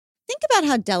think about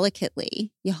how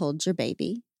delicately you hold your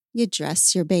baby, you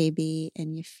dress your baby,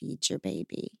 and you feed your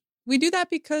baby. We do that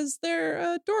because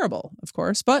they're adorable, of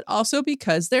course, but also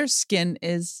because their skin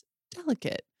is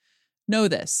delicate. Know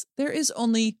this, there is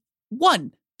only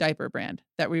one diaper brand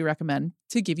that we recommend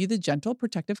to give you the gentle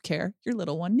protective care your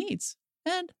little one needs.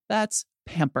 And that's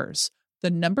Pampers,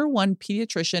 the #1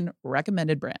 pediatrician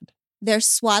recommended brand. Their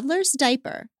Swaddler's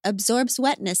diaper absorbs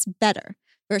wetness better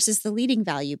versus the leading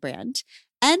value brand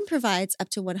and provides up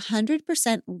to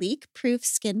 100% leak-proof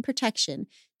skin protection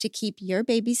to keep your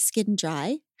baby's skin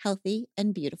dry, healthy,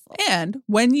 and beautiful. And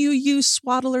when you use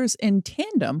Swaddlers in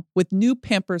tandem with new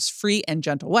Pampers Free and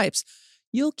Gentle wipes,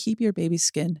 you'll keep your baby's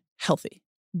skin healthy.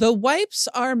 The wipes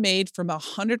are made from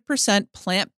 100%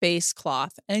 plant-based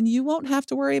cloth, and you won't have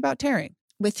to worry about tearing.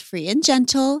 With Free and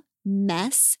Gentle,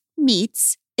 mess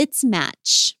meets its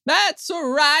match. That's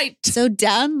right. So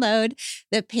download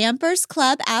the Pampers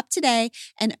Club app today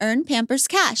and earn Pampers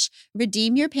Cash.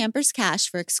 Redeem your Pampers Cash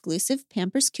for exclusive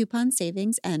Pampers coupon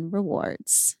savings and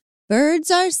rewards.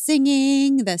 Birds are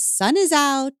singing, the sun is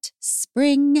out,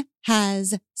 spring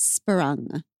has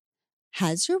sprung.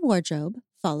 Has your wardrobe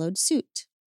followed suit?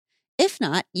 If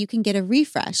not, you can get a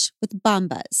refresh with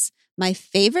Bombas, my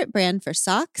favorite brand for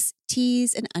socks,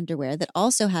 tees, and underwear that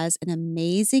also has an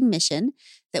amazing mission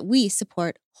that we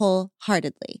support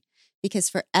wholeheartedly. Because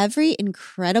for every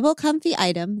incredible comfy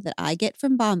item that I get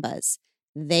from Bombas,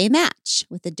 they match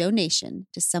with a donation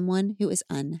to someone who is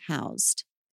unhoused.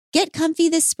 Get comfy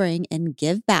this spring and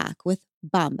give back with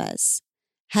Bombas.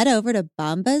 Head over to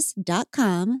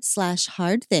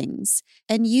bombas.com/hardthings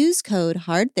and use code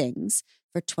HARDTHINGS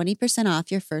for 20% off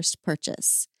your first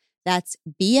purchase. That's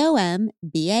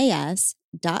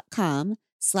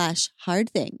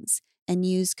bombas.com/hardthings and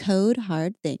use code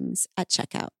HARDTHINGS at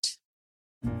checkout.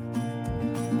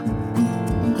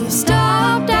 You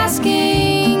stopped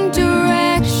asking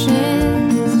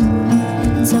directions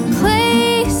to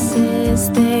places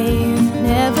they've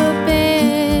never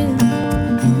been.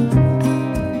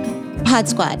 Pod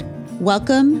Squad,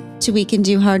 welcome to We Can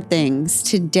Do Hard Things.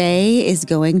 Today is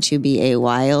going to be a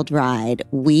wild ride.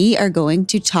 We are going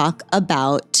to talk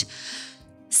about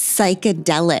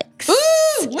psychedelics.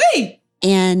 Ooh, wait.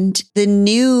 And the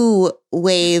new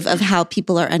wave of how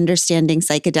people are understanding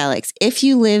psychedelics. If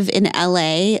you live in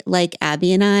LA, like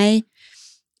Abby and I,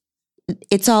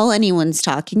 it's all anyone's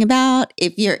talking about.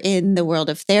 If you're in the world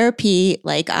of therapy,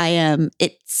 like I am,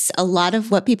 it's a lot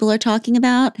of what people are talking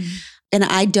about. Mm-hmm. And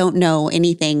I don't know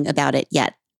anything about it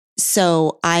yet.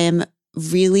 So I am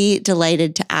really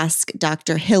delighted to ask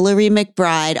Dr. Hillary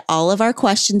McBride all of our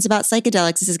questions about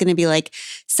psychedelics. This is going to be like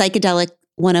Psychedelic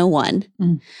 101.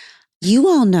 Mm. You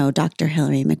all know Dr.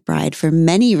 Hillary McBride for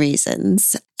many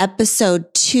reasons.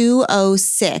 Episode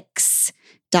 206,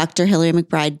 Dr. Hillary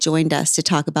McBride joined us to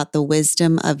talk about the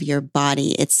wisdom of your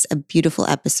body. It's a beautiful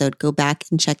episode. Go back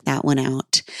and check that one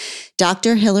out.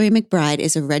 Dr. Hillary McBride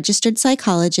is a registered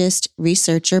psychologist,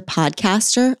 researcher,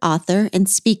 podcaster, author, and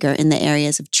speaker in the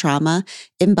areas of trauma,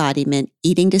 embodiment,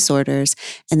 eating disorders,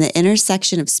 and the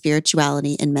intersection of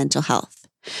spirituality and mental health.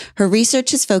 Her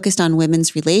research is focused on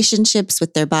women's relationships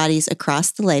with their bodies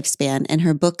across the lifespan, and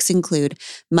her books include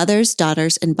Mothers,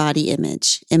 Daughters, and Body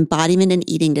Image, Embodiment and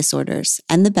Eating Disorders,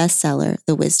 and the bestseller,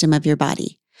 The Wisdom of Your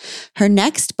Body. Her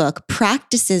next book,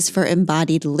 Practices for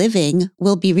Embodied Living,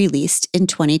 will be released in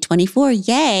 2024.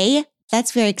 Yay!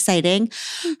 That's very exciting.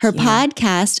 Her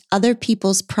podcast, Other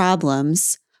People's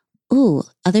Problems. Ooh,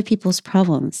 Other People's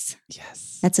Problems. Yes.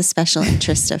 That's a special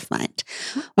interest of mine.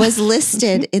 Was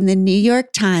listed in the New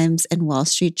York Times and Wall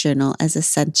Street Journal as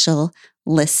essential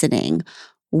listening.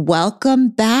 Welcome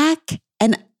back.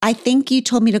 And I think you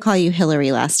told me to call you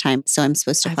Hillary last time, so I'm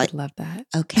supposed to call you. I would love that.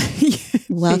 Okay.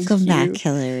 Welcome back,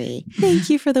 Hillary. Thank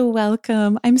you for the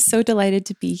welcome. I'm so delighted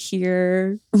to be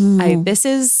here. This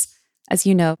is, as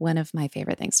you know, one of my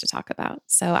favorite things to talk about.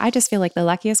 So I just feel like the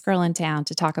luckiest girl in town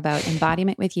to talk about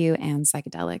embodiment with you and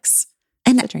psychedelics.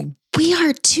 And the dream. We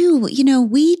are too. You know,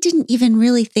 we didn't even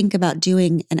really think about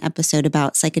doing an episode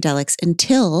about psychedelics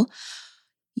until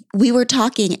we were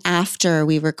talking after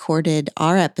we recorded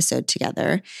our episode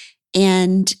together.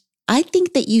 And I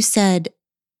think that you said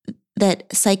that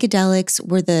psychedelics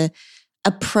were the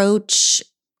approach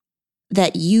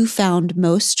that you found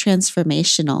most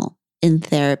transformational in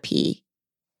therapy.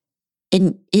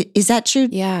 And is that true?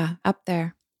 Yeah, up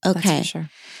there. Okay. That's for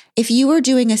sure. If you were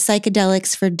doing a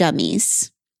psychedelics for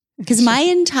dummies, because my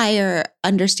entire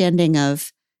understanding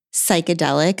of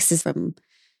psychedelics is from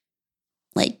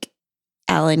like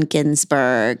Allen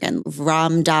Ginsberg and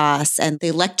Ram Dass and the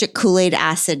electric Kool-Aid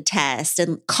acid test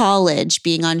and college,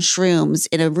 being on shrooms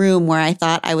in a room where I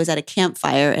thought I was at a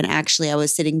campfire and actually I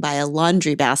was sitting by a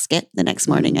laundry basket the next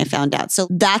morning, I found out. So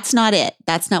that's not it.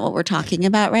 That's not what we're talking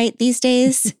about, right, these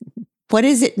days? What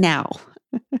is it now?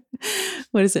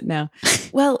 What is it now?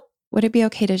 Well, would it be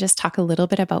okay to just talk a little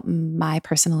bit about my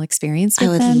personal experience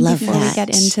with them before we get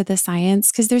into the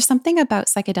science? Because there's something about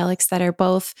psychedelics that are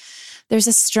both, there's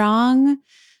a strong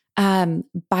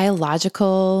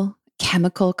biological,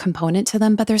 chemical component to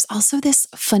them, but there's also this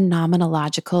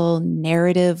phenomenological,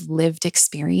 narrative, lived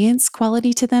experience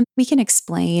quality to them. We can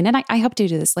explain, and I hope to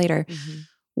do this later,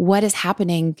 what is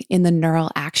happening in the neural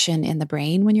action in the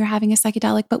brain when you're having a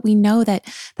psychedelic. But we know that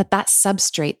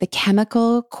substrate, the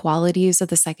chemical qualities of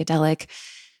the psychedelic,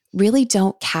 really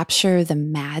don't capture the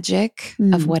magic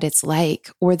of what it's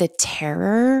like or the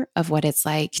terror of what it's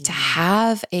like to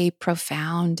have a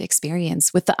profound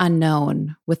experience with the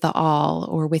unknown, with the all,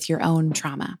 or with your own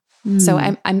trauma. So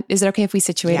is it okay if we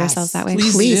situate ourselves that way?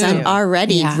 Please, I'm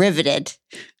already riveted.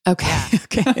 Okay.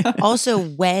 Okay. Also,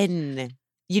 when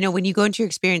you go into your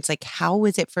experience, like, how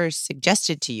was it first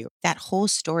suggested to you? That whole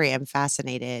story, I'm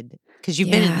fascinated because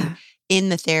you've been in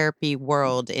the therapy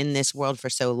world, in this world for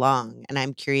so long. And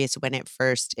I'm curious when it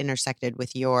first intersected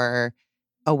with your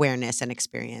awareness and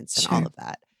experience and all of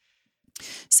that.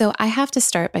 So I have to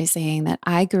start by saying that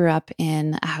I grew up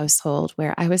in a household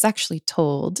where I was actually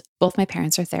told, both my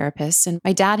parents are therapists, and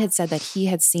my dad had said that he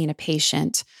had seen a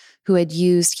patient who had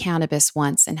used cannabis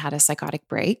once and had a psychotic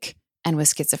break and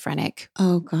was schizophrenic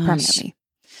permanently.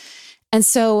 And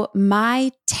so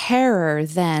my terror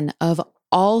then of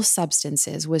all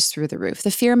substances was through the roof.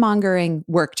 The fear-mongering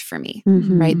worked for me,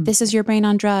 right? This is your brain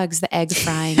on drugs, the egg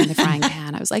frying in the frying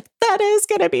pan. I was like, that is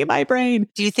going to be my brain.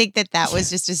 Do you think that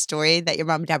was just a story that your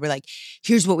mom and dad were like,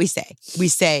 here's what we say. We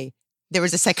say there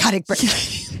was a psychotic break.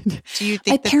 Do you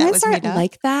think that was made up? Parents aren't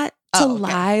like that. To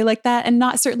lie like that, and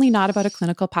certainly not about a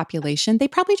clinical population. They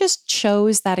probably just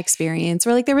chose that experience.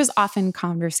 Or like there was often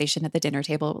conversation at the dinner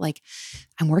table, like,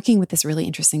 I'm working with this really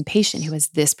interesting patient who has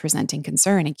this presenting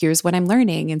concern, and here's what I'm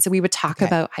learning. And so we would talk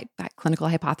about clinical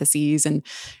hypotheses and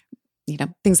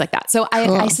things like that. So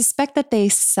I suspect that they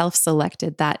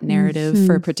self-selected that narrative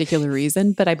for a particular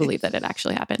reason, but I believe that it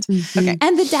actually happened. Okay.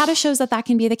 And the data shows that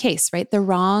can be the case, right? The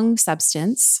wrong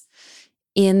substance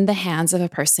in the hands of a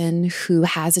person who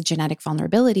has a genetic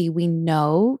vulnerability, we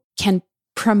know can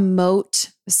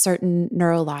promote certain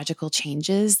neurological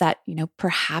changes that,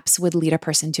 perhaps would lead a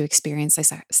person to experience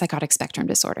a psychotic spectrum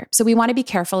disorder. So we want to be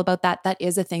careful about that. That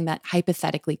is a thing that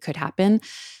hypothetically could happen.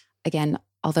 Again,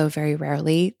 although very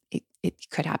rarely, it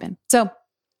could happen. So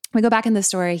we go back in the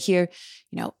story here,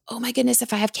 oh my goodness,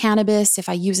 if I have cannabis, if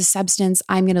I use a substance,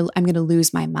 I'm going to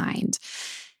lose my mind.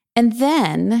 And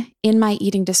then in my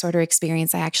eating disorder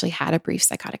experience, I actually had a brief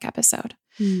psychotic episode.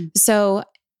 So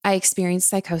I experienced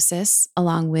psychosis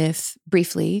along with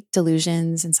briefly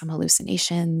delusions and some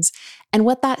hallucinations. And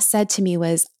what that said to me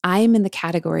was, I'm in the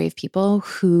category of people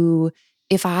who,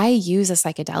 if I use a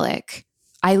psychedelic,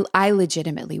 I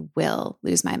legitimately will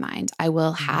lose my mind. I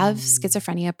will have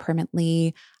schizophrenia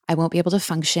permanently. I won't be able to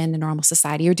function in normal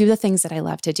society or do the things that I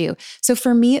love to do. So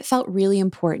for me, it felt really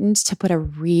important to put a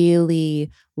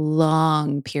really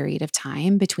long period of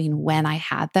time between when I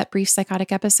had that brief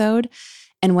psychotic episode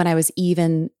and when I was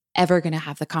even ever going to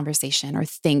have the conversation or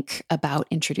think about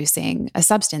introducing a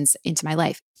substance into my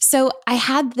life. So I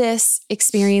had this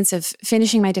experience of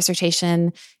finishing my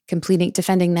dissertation,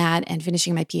 defending that, and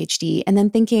finishing my PhD, and then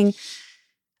thinking,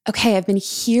 okay, I've been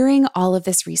hearing all of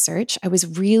this research. I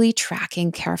was really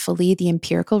tracking carefully the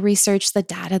empirical research, the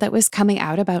data that was coming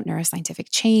out about neuroscientific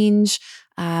change,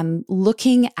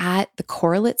 looking at the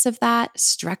correlates of that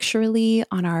structurally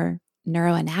on our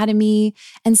neuroanatomy,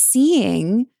 and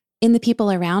seeing in the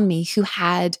people around me who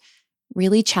had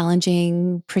really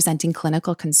challenging presenting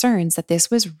clinical concerns that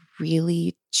this was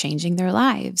really changing their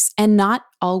lives. And not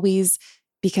always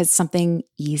because something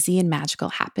easy and magical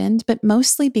happened, but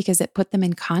mostly because it put them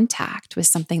in contact with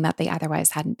something that they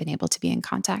otherwise hadn't been able to be in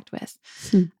contact with.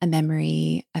 A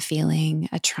memory, a feeling,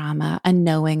 a trauma, a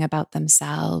knowing about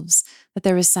themselves, that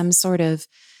there was some sort of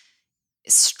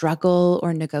struggle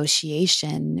or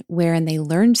negotiation wherein they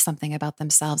learned something about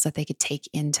themselves that they could take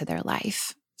into their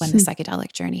life when the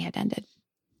psychedelic journey had ended.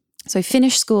 So I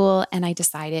finished school and I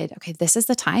decided, okay, this is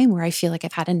the time where I feel like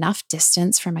I've had enough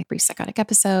distance from my brief psychotic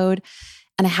episode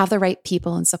and I have the right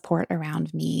people and support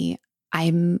around me.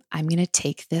 I'm going to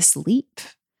take this leap,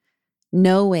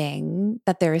 knowing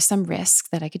that there is some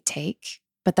risk that I could take,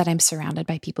 but that I'm surrounded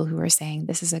by people who are saying,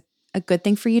 this is a good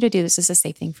thing for you to do. This is a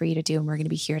safe thing for you to do. And we're going to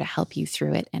be here to help you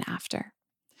through it and after.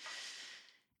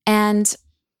 And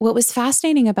what was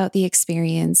fascinating about the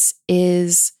experience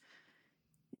is,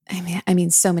 I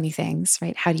mean, so many things,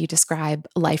 right? How do you describe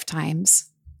lifetimes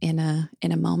in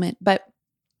a moment? But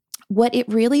what it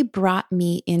really brought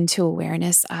me into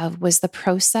awareness of was the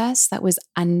process that was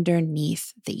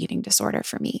underneath the eating disorder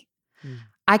for me.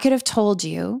 I could have told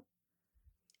you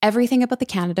everything about the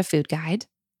Canada Food Guide,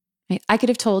 right? I could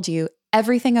have told you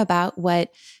everything about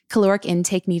what caloric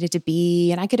intake needed to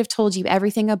be, and I could have told you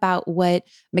everything about what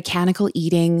mechanical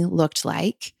eating looked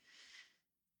like.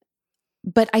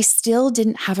 But I still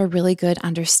didn't have a really good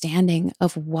understanding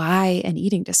of why an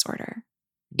eating disorder.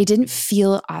 It didn't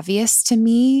feel obvious to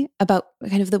me about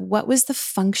kind of what was the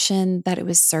function that it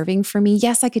was serving for me.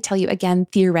 Yes, I could tell you again,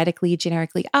 theoretically,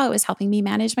 generically, oh, it was helping me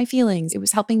manage my feelings. It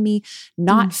was helping me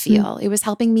not feel. It was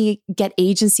helping me get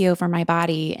agency over my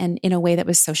body and in a way that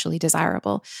was socially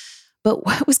desirable. But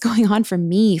what was going on for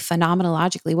me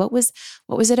phenomenologically? What was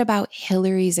it about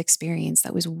Hillary's experience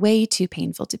that was way too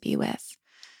painful to be with,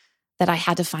 that I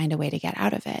had to find a way to get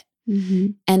out of it?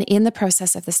 And in the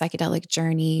process of the psychedelic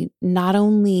journey, not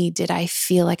only did I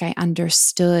feel like I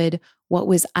understood what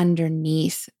was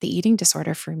underneath the eating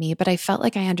disorder for me, but I felt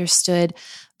like I understood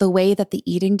the way that the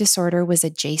eating disorder was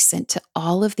adjacent to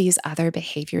all of these other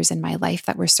behaviors in my life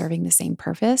that were serving the same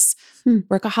purpose.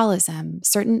 Workaholism,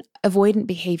 certain avoidant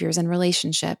behaviors in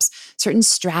relationships, certain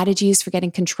strategies for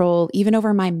getting control, even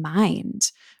over my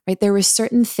mind, right? There were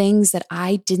certain things that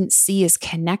I didn't see as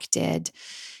connected,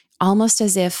 almost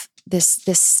as if this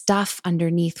stuff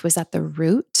underneath was at the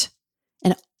root,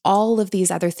 and all of these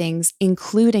other things,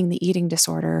 including the eating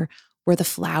disorder, were the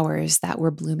flowers that were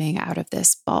blooming out of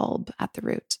this bulb at the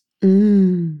root.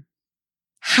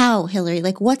 How, Hillary?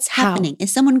 Like, what's happening?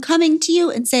 Is someone coming to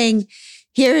you and saying,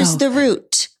 here's the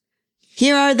root,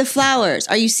 here are the flowers?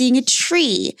 Are you seeing a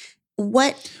tree?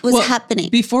 What was happening?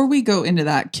 Before we go into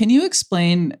that, can you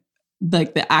explain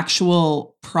like the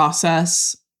actual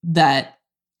process, that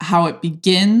how it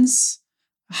begins,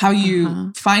 how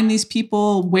you find these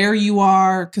people, where you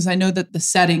are? Because I know that the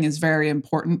setting is very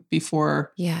important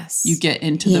before you get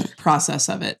into the process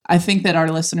of it. I think that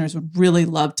our listeners would really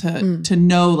love to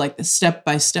know like the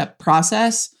step-by-step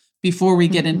process before we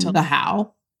get into the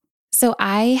how. So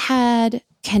I had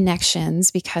connections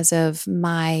because of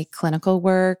my clinical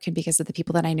work and because of the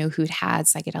people that I know who'd had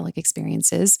psychedelic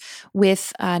experiences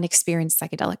with an experienced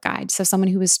psychedelic guide. So someone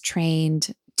who was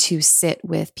trained to sit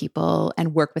with people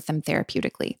and work with them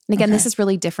therapeutically. And again, this is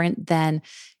really different than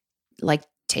like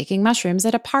taking mushrooms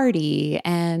at a party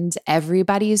and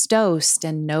everybody's dosed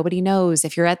and nobody knows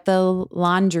if you're at the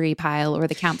laundry pile or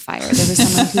the campfire. There was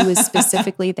someone who was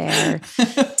specifically there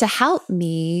to help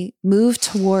me move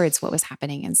towards what was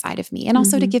happening inside of me, and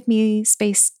also to give me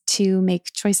space to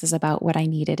make choices about what I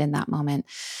needed in that moment.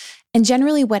 And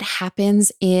generally what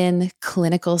happens in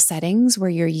clinical settings where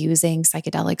you're using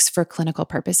psychedelics for clinical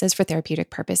purposes, for therapeutic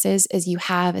purposes, is you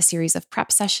have a series of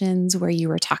prep sessions where you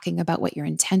are talking about what your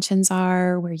intentions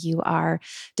are, where you are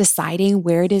deciding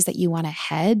where it is that you want to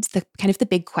head, the kind of the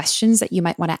big questions that you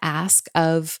might want to ask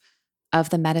of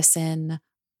the medicine,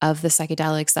 of the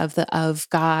psychedelics, of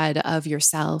God, of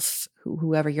yourself,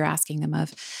 whoever you're asking them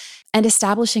of, and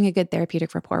establishing a good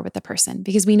therapeutic rapport with the person,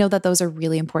 because we know that those are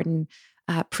really important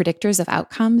predictors of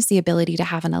outcomes. The ability to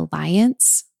have an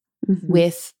alliance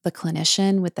with the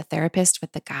clinician, with the therapist,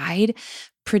 with the guide,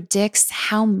 predicts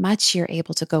how much you're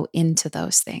able to go into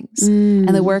those things. And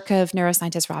the work of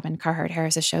neuroscientist Robin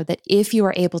Carhart-Harris has showed that if you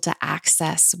are able to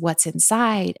access what's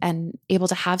inside and able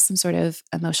to have some sort of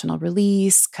emotional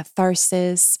release,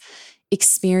 catharsis,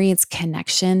 experience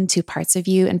connection to parts of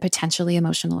you and potentially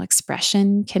emotional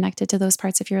expression connected to those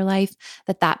parts of your life,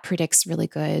 that predicts really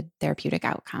good therapeutic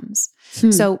outcomes.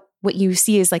 So what you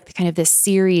see is like the kind of this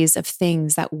series of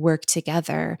things that work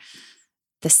together: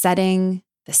 the setting,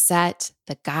 the set,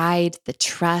 the guide, the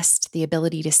trust, the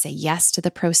ability to say yes to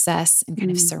the process and kind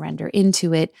of surrender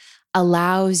into it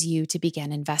allows you to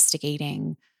begin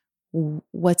investigating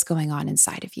what's going on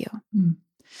inside of you.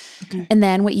 Okay. And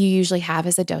then what you usually have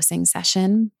is a dosing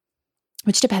session,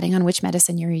 which depending on which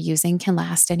medicine you're using can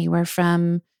last anywhere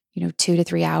from 2 to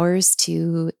 3 hours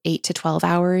to 8 to 12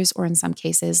 hours, or in some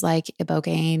cases like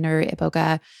Ibogaine or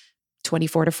Iboga,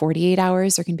 24 to 48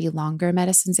 hours. There can be longer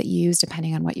medicines that you use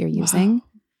depending on what you're using.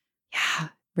 Yeah,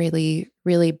 really,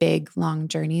 really big, long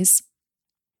journeys.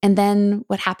 And then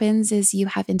what happens is you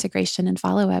have integration and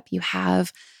follow-up. You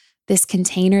have this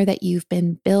container that you've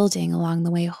been building along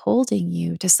the way, holding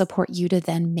you to support you to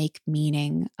then make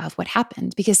meaning of what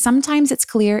happened. Because sometimes it's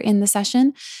clear in the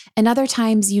session, and other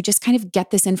times you just kind of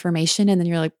get this information and then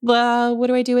you're like, well, what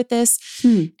do I do with this?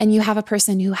 And you have a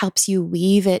person who helps you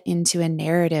weave it into a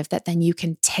narrative that then you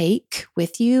can take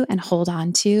with you and hold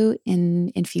on to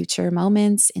in future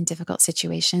moments, in difficult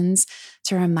situations,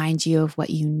 to remind you of what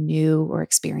you knew or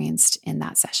experienced in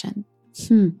that session.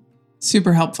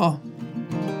 Super helpful.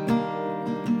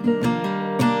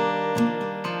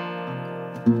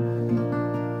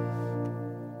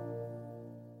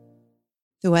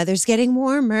 The weather's getting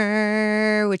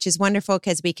warmer, which is wonderful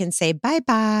because we can say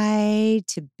bye-bye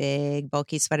to big,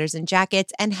 bulky sweaters and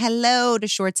jackets and hello to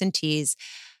shorts and tees.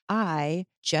 I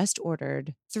just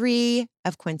ordered 3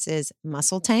 of Quince's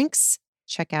muscle tanks.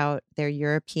 Check out their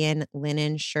European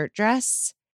linen shirt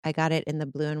dress. I got it in the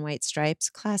blue and white stripes,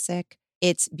 classic.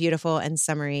 It's beautiful and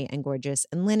summery and gorgeous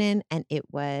and linen, and it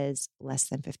was less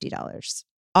than $50.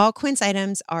 All Quince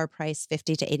items are priced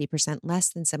 50 to 80% less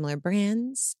than similar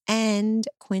brands, and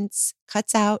Quince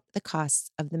cuts out the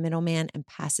costs of the middleman and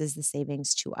passes the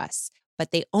savings to us.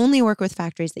 But they only work with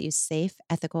factories that use safe,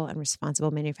 ethical, and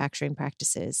responsible manufacturing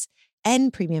practices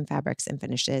and premium fabrics and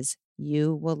finishes.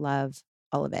 You will love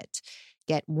all of it.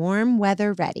 Get warm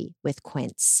weather ready with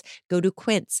Quince. Go to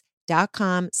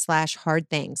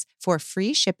quince.com/hardthings for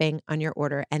free shipping on your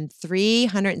order and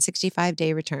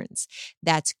 365-day returns.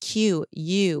 That's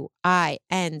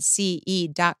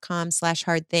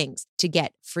QUINCE.com/hardthings to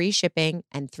get free shipping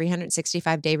and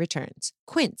 365-day returns.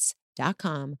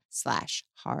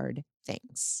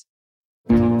 Quince.com/hardthings.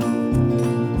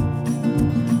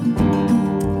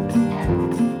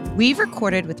 We've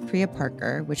recorded with Priya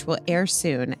Parker, which will air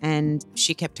soon, and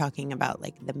she kept talking about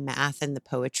like the math and the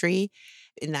poetry,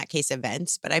 in that case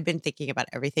events, but I've been thinking about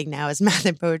everything now as math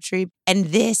and poetry. And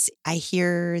this, I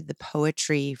hear the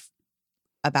poetry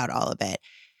about all of it.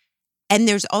 And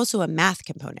there's also a math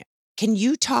component. Can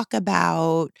you talk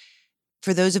about,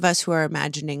 for those of us who are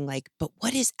imagining like, but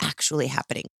what is actually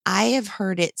happening? I have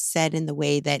heard it said in the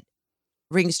way that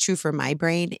rings true for my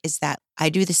brain is that I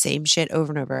do the same shit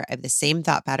over and over. I have the same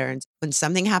thought patterns. When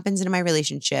something happens in my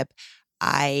relationship,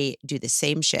 I do the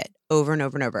same shit over and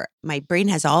over and over. My brain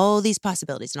has all these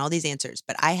possibilities and all these answers,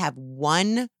 but I have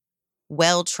one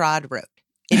well-trod road.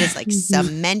 It is like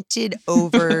cemented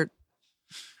over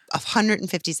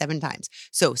 157 times.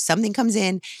 So something comes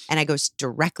in and I go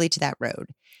directly to that road.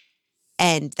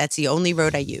 And that's the only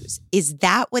road I use. Is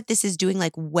that what this is doing?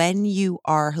 Like when you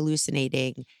are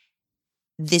hallucinating,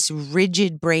 this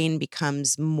rigid brain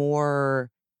becomes more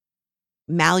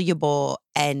malleable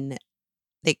and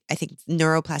I think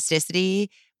neuroplasticity.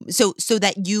 So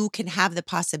that you can have the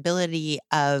possibility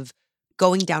of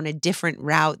going down a different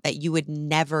route that you would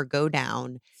never go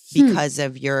down because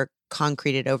of your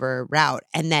concreted over route.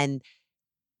 And then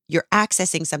you're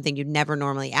accessing something you'd never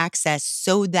normally access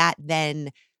so that then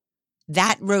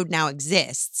that road now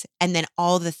exists. And then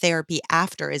all the therapy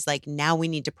after is like, now we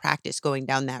need to practice going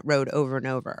down that road over and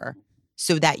over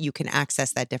so that you can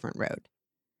access that different road.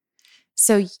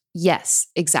 So yes,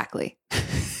 exactly.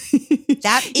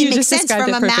 That it makes sense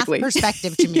from a math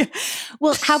perspective to me. Yeah.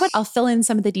 Well, how about I'll fill in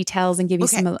some of the details and give you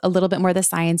a little bit more of the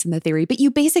science and the theory, but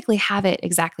you basically have it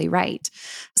exactly right.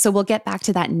 So we'll get back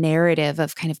to that narrative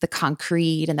of kind of the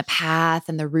concrete and the path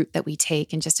and the route that we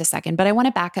take in just a second. But I want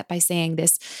to back up by saying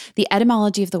this. The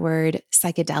etymology of the word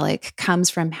psychedelic comes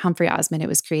from Humphrey Osmond. It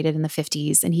was created in the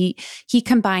 50s, and he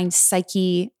combined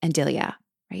psyche and delia,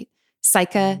 right?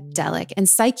 Psychedelic. And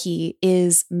psyche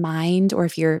is mind, or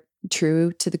if you're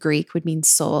true to the Greek, would mean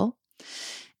soul.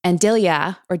 And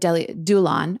delia, or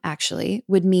doulon actually,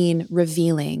 would mean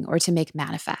revealing or to make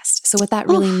manifest. So what that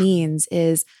really means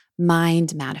is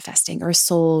mind manifesting or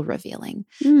soul revealing.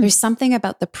 There's something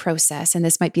about the process, and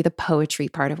this might be the poetry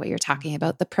part of what you're talking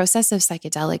about, the process of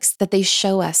psychedelics, that they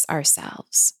show us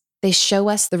ourselves. They show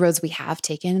us the roads we have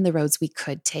taken and the roads we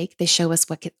could take. They show us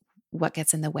what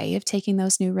gets in the way of taking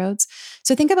those new roads.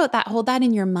 So think about that, hold that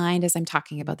in your mind as I'm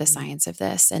talking about the science of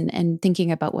this and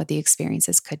thinking about what the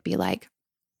experiences could be like.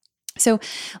 So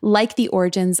like the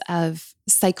origins of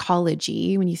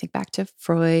psychology, when you think back to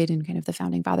Freud and kind of the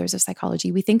founding fathers of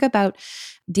psychology, we think about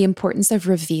the importance of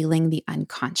revealing the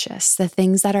unconscious, the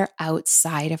things that are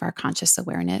outside of our conscious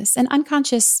awareness. And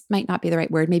unconscious might not be the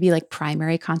right word, maybe like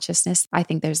primary consciousness. I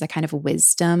think there's a kind of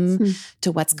wisdom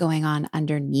to what's going on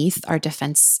underneath our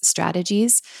defense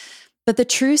strategies. But the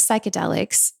true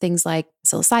psychedelics, things like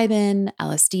psilocybin,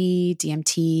 LSD,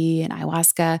 DMT, and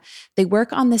ayahuasca, they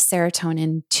work on the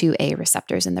serotonin 2A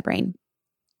receptors in the brain.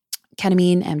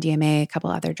 Ketamine, MDMA, a couple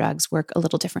other drugs work a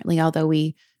little differently, although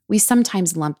we We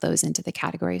sometimes lump those into the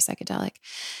category of psychedelic.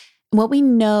 And what we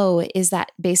know is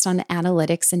that based on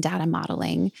analytics and data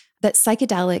modeling, that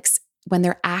psychedelics, when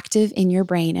they're active in your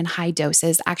brain in high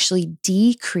doses, actually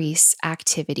decrease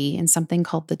activity in something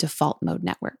called the default mode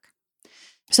network.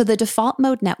 So the default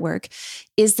mode network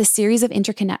is the series of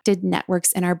interconnected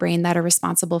networks in our brain that are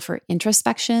responsible for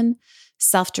introspection,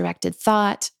 self-directed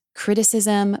thought,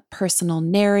 criticism, personal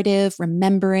narrative,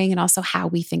 remembering, and also how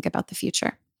we think about the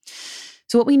future.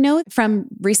 So what we know from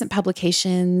recent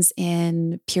publications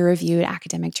in peer-reviewed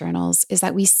academic journals is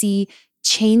that we see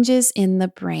changes in the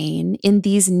brain in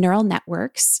these neural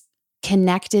networks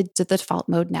connected to the default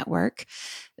mode network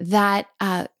that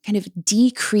kind of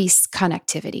decrease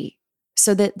connectivity.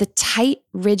 So that the tight,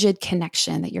 rigid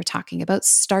connection that you're talking about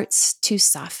starts to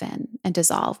soften and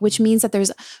dissolve, which means that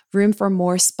there's room for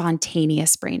more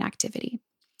spontaneous brain activity.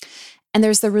 And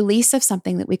there's the release of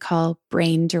something that we call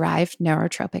brain-derived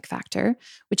neurotropic factor,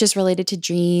 which is related to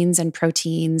genes and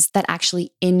proteins that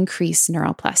actually increase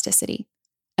neuroplasticity.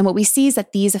 And what we see is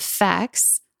that these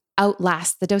effects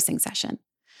outlast the dosing session.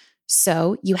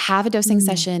 So you have a dosing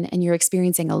session and you're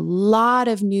experiencing a lot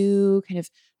of new kind of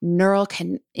neural,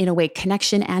 in a way,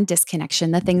 connection and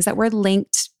disconnection. The things that were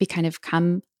linked kind of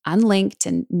come unlinked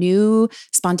and new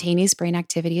spontaneous brain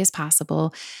activity is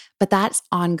possible, but that's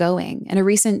ongoing. And a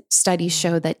recent study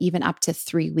showed that even up to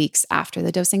 3 weeks after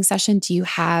the dosing session, do you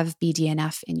have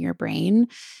BDNF in your brain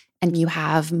and you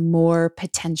have more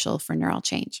potential for neural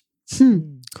change.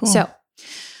 Cool. So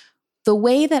the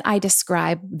way that I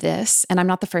describe this, and I'm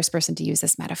not the first person to use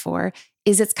this metaphor,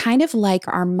 is it's kind of like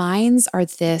our minds are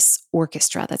this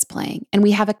orchestra that's playing. And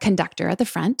we have a conductor at the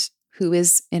front who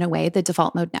is, in a way, the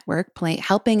default mode network,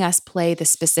 helping us play the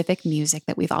specific music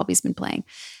that we've always been playing.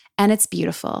 And it's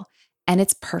beautiful, and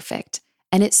it's perfect,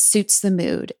 and it suits the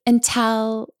mood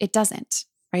until it doesn't,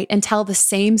 right? Until the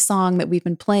same song that we've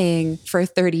been playing for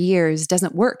 30 years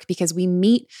doesn't work because we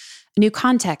meet a new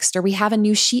context, or we have a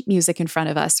new sheet music in front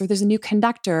of us, or there's a new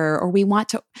conductor, or we want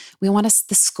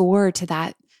the score to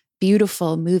that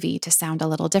beautiful movie to sound a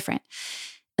little different.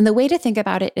 And the way to think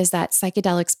about it is that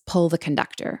psychedelics pull the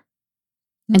conductor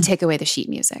and take away the sheet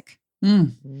music.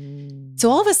 So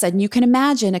all of a sudden you can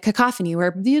imagine a cacophony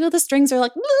where, the strings are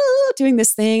like doing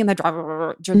this thing and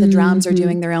the drums are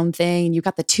doing their own thing. And you've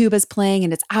got the tubas playing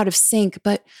and it's out of sync.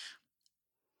 But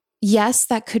yes,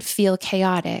 that could feel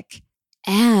chaotic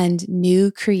and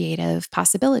new creative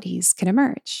possibilities can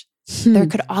emerge. There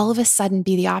could all of a sudden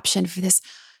be the option for this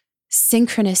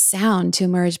synchronous sound to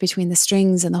emerge between the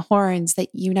strings and the horns that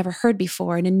you never heard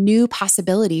before, and a new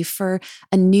possibility for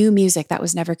a new music that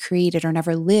was never created or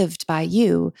never lived by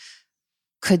you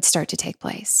could start to take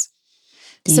place.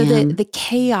 Damn. So the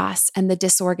chaos and the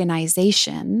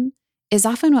disorganization is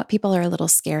often what people are a little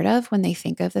scared of when they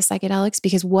think of the psychedelics,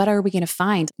 because what are we going to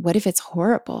find? What if it's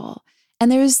horrible?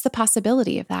 And there's the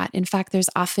possibility of that. In fact, there's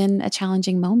often a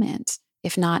challenging moment,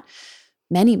 if not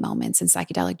many moments in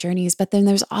psychedelic journeys, but then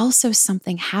there's also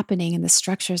something happening in the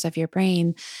structures of your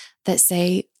brain that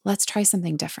say, let's try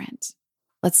something different.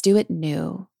 Let's do it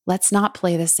new. Let's not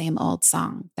play the same old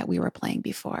song that we were playing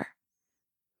before.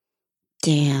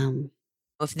 Damn.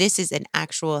 If this is an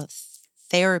actual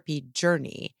therapy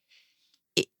journey,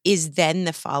 is then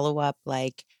the follow-up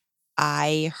like,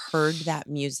 I heard that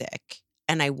music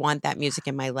and I want that music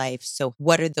in my life. So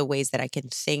what are the ways that I can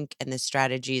think and the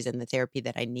strategies and the therapy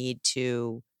that I need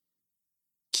to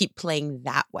keep playing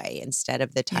that way instead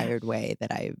of the tired way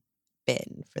that I've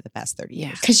been for the past 30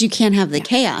 years? Because you can't have the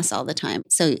chaos all the time.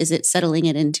 So is it settling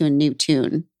it into a new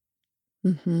tune?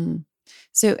 Mm-hmm.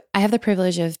 So I have the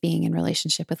privilege of being in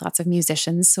relationship with lots of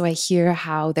musicians. So I hear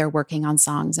how they're working on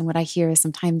songs. And what I hear is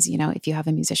sometimes, if you have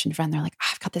a musician friend, they're like,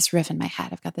 I've got this riff in my head.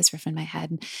 I've got this riff in my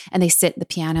head. And they sit at the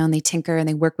piano and they tinker and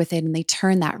they work with it and they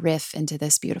turn that riff into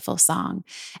this beautiful song.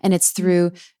 And it's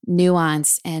through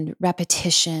nuance and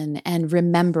repetition and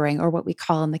remembering, or what we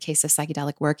call in the case of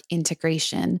psychedelic work,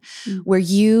 integration, where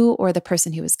you or the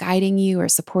person who is guiding you or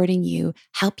supporting you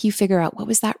help you figure out, what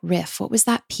was that riff? What was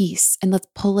that piece? And let's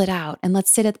pull it out. And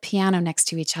let's sit at the piano next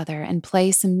to each other and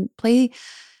play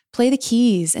the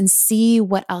keys and see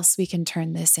what else we can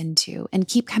turn this into, and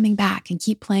keep coming back and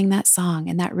keep playing that song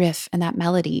and that riff and that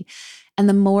melody. And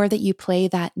the more that you play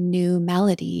that new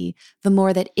melody, the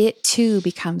more that it too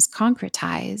becomes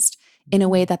concretized in a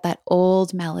way that that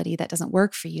old melody that doesn't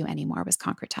work for you anymore was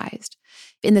concretized.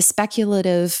 In the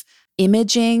speculative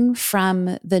imaging from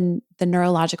the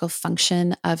neurological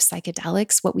function of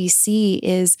psychedelics, what we see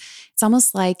is it's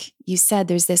almost like you said,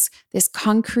 there's this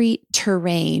concrete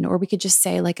terrain, or we could just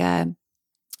say like a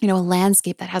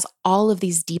landscape that has all of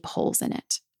these deep holes in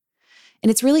it. And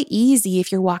it's really easy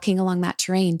if you're walking along that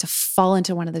terrain to fall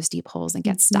into one of those deep holes and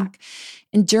get stuck.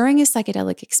 And during a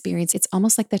psychedelic experience, it's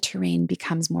almost like the terrain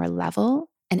becomes more level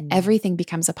and everything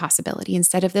becomes a possibility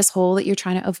instead of this hole that you're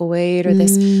trying to avoid or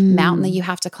this mountain that you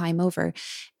have to climb over.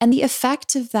 And the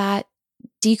effect of that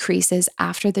decreases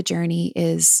after the journey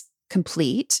is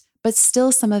complete, but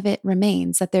still some of it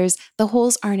remains, that the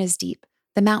holes aren't as deep.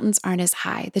 The mountains aren't as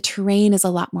high. The terrain is a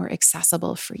lot more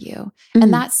accessible for you.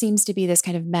 And that seems to be this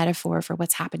kind of metaphor for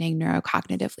what's happening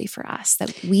neurocognitively for us,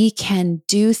 that we can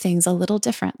do things a little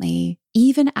differently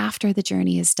even after the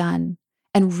journey is done.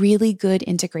 And really good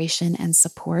integration and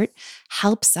support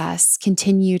helps us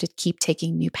continue to keep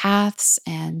taking new paths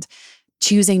and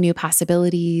choosing new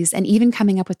possibilities and even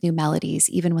coming up with new melodies,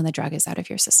 even when the drug is out of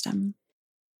your system.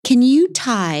 Can you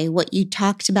tie what you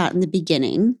talked about in the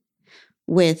beginning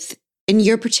with, in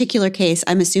your particular case,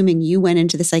 I'm assuming you went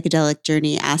into the psychedelic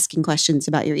journey asking questions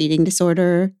about your eating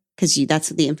disorder because that's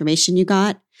the information you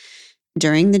got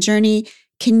during the journey.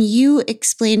 Can you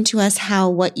explain to us how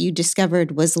what you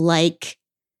discovered was like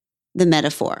the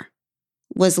metaphor,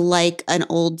 was like an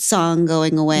old song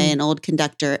going away, an old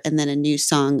conductor, and then a new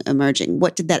song emerging?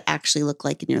 What did that actually look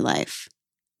like in your life?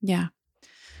 Yeah.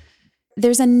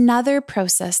 There's another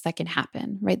process that can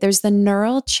happen, right? There's the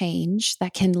neural change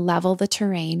that can level the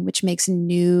terrain, which makes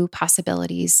new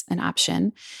possibilities an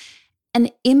option.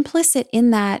 And implicit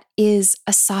in that is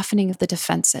a softening of the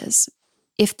defenses.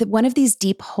 If one of these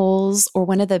deep holes or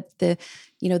one of the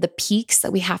peaks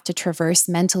that we have to traverse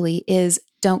mentally is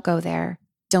don't go there,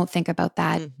 don't think about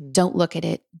that, don't look at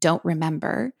it, don't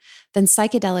remember, then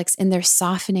psychedelics in their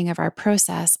softening of our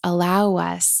process allow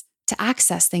us to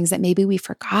access things that maybe we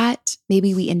forgot,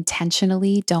 maybe we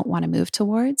intentionally don't want to move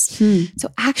towards. So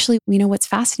actually, what's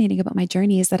fascinating about my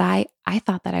journey is that I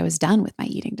thought that I was done with my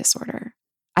eating disorder.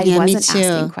 I wasn't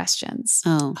asking questions.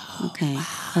 Oh, okay.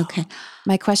 Wow. Okay.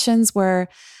 My questions were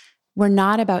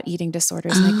not about eating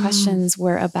disorders. My questions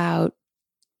were about,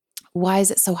 why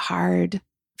is it so hard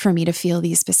for me to feel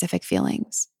these specific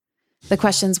feelings? The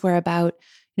questions were about,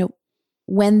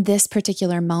 when this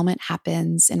particular moment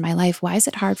happens in my life, why is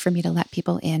it hard for me to let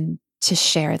people in to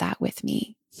share that with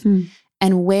me?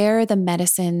 And where the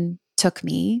medicine took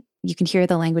me, you can hear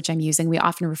the language I'm using. We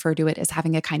often refer to it as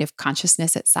having a kind of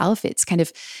consciousness itself. It's kind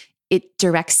of, it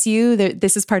directs you.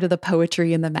 This is part of the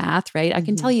poetry and the math, right? I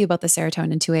can tell you about the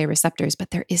serotonin 2A receptors,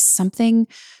 but there is something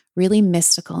really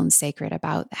mystical and sacred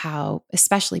about how,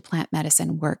 especially plant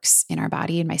medicine, works in our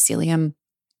body and mycelium.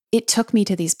 It took me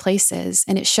to these places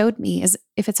and it showed me, as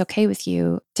if it's okay with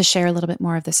you, to share a little bit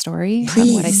more of the story of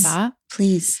what I saw.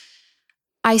 Please.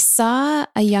 I saw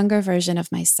a younger version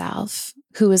of myself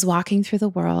who was walking through the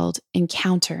world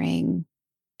encountering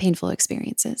painful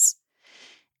experiences.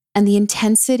 And the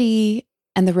intensity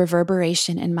and the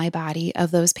reverberation in my body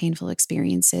of those painful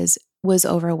experiences was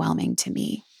overwhelming to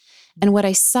me. And what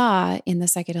I saw in the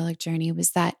psychedelic journey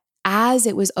was that as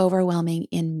it was overwhelming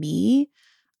in me,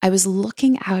 I was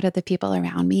looking out at the people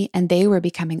around me and they were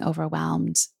becoming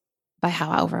overwhelmed by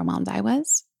how overwhelmed I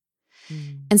was.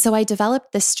 And so I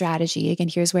developed this strategy. Again,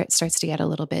 here's where it starts to get a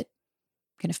little bit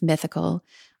kind of mythical,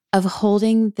 of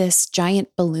holding this giant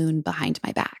balloon behind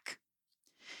my back.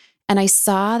 And I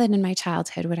saw that in my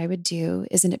childhood, what I would do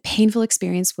is a painful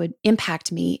experience would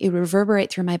impact me. It would reverberate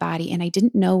through my body and I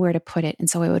didn't know where to put it. And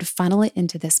so I would funnel it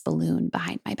into this balloon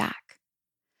behind my back.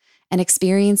 And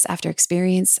experience after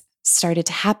experience started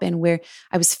to happen where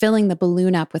I was filling the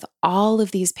balloon up with all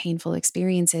of these painful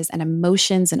experiences and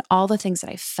emotions and all the things that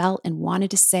I felt and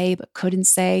wanted to say but couldn't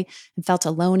say and felt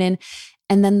alone in.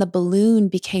 And then the balloon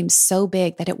became so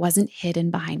big that it wasn't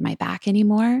hidden behind my back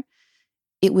anymore.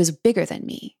 It was bigger than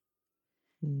me.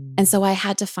 And so I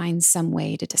had to find some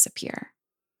way to disappear.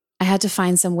 I had to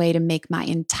find some way to make my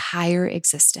entire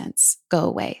existence go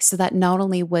away so that not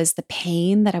only was the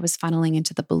pain that I was funneling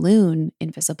into the balloon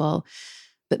invisible,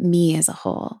 but me as a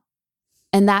whole.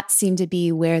 And that seemed to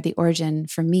be where the origin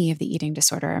for me of the eating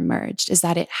disorder emerged, is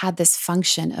that it had this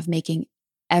function of making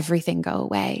everything go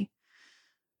away.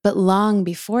 But long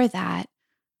before that,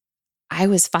 I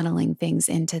was funneling things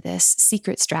into this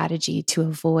secret strategy to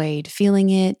avoid feeling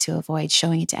it, to avoid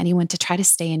showing it to anyone, to try to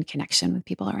stay in connection with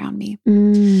people around me.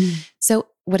 So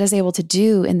what I was able to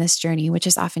do in this journey, which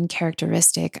is often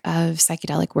characteristic of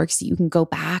psychedelic works that you can go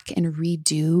back and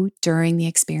redo during the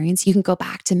experience. You can go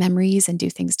back to memories and do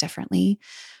things differently.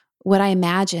 What I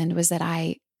imagined was that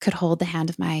I could hold the hand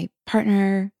of my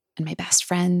partner and my best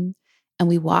friend, and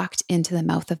we walked into the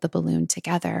mouth of the balloon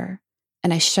together.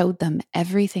 And I showed them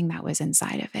everything that was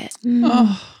inside of it.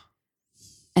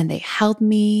 And they held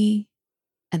me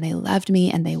and they loved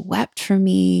me and they wept for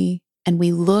me. And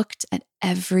we looked at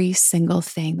every single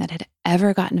thing that had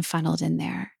ever gotten funneled in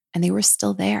there, and they were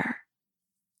still there.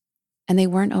 And they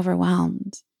weren't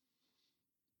overwhelmed.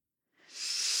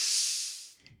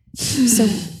 So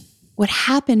what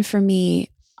happened for me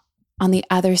on the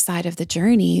other side of the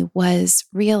journey was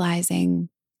realizing,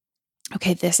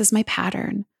 okay, this is my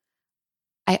pattern.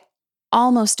 I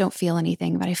almost don't feel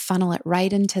anything, but I funnel it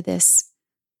right into this,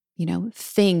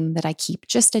 thing that I keep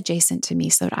just adjacent to me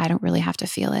so that I don't really have to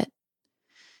feel it.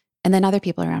 And then other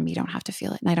people around me don't have to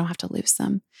feel it, and I don't have to lose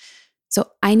them. So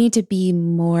I need to be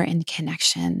more in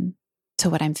connection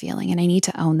to what I'm feeling. And I need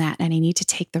to own that. And I need to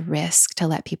take the risk to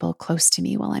let people close to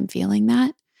me while I'm feeling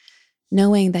that,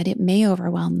 knowing that it may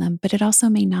overwhelm them, but it also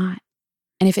may not.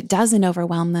 And if it doesn't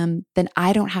overwhelm them, then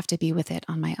I don't have to be with it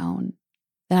on my own.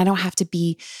 Then I don't have to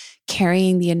be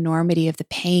carrying the enormity of the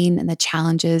pain and the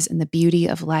challenges and the beauty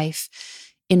of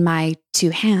life in my two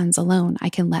hands alone. I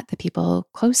can let the people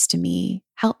close to me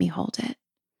help me hold it.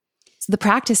 So the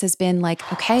practice has been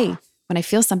like, okay, when I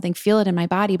feel something, feel it in my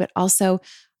body, but also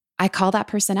I call that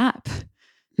person up,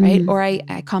 right? Or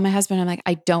I call my husband. I'm like,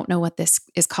 I don't know what this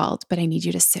is called, but I need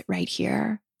you to sit right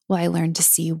here while I learn to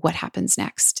see what happens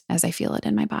next as I feel it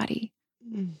in my body.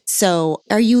 So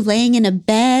are you laying in a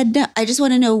bed? I just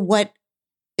want to know what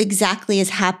exactly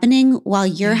is happening while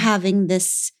you're having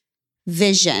this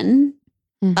vision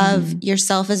of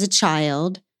yourself as a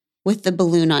child with the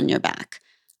balloon on your back.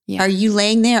 Yeah. Are you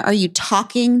laying there? Are you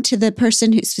talking to the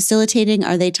person who's facilitating?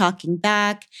 Are they talking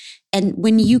back? And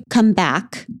when you come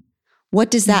back, what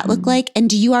does that look like? And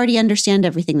do you already understand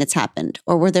everything that's happened?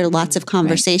 Or were there lots of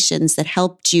conversations that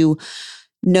helped you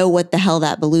know what the hell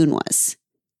that balloon was?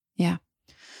 Yeah.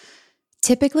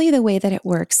 Typically, the way that it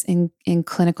works in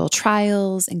clinical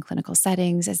trials, in clinical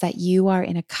settings, is that you are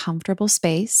in a comfortable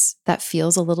space that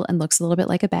feels a little and looks a little bit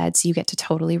like a bed, so you get to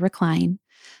totally recline.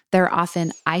 There are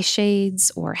often eye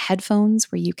shades or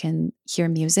headphones where you can hear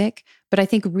music, but I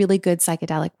think really good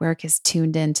psychedelic work is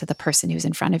tuned into the person who's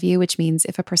in front of you, which means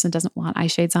if a person doesn't want eye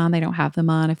shades on, they don't have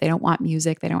them on. If they don't want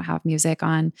music, they don't have music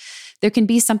on. There can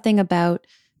be something about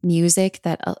music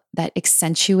that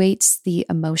accentuates the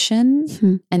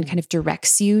emotion and kind of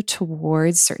directs you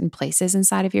towards certain places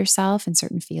inside of yourself and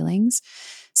certain feelings.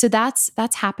 So that's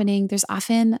happening. There's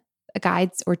often a guide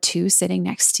or two sitting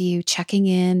next to you, checking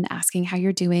in, asking how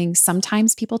you're doing.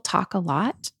 Sometimes people talk a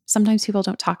lot. Sometimes people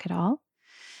don't talk at all.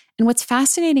 And what's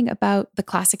fascinating about the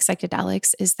classic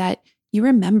psychedelics is that you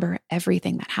remember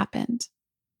everything that happened.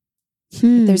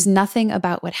 There's nothing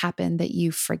about what happened that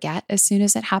you forget as soon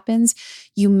as it happens.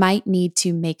 You might need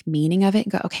to make meaning of it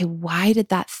and go, okay, why did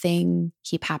that thing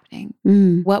keep happening?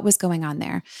 What was going on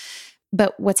there?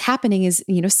 But what's happening is,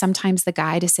 sometimes the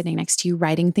guide is sitting next to you,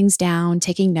 writing things down,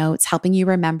 taking notes, helping you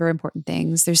remember important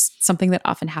things. There's something that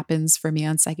often happens for me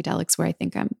on psychedelics where I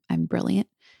think I'm brilliant.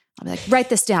 I'll be like, write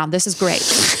this down. This is great.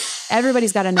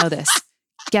 Everybody's got to know this.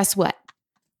 Guess what?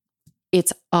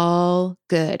 It's all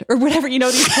good. Or whatever, these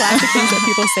classic things that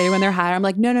people say when they're high. I'm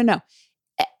like, no.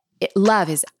 Love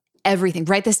is everything.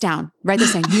 Write this down.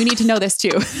 You need to know this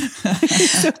too.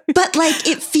 But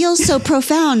it feels so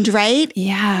profound, right?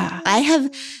 Yeah. I have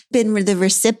been the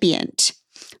recipient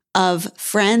of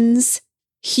friends'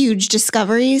 huge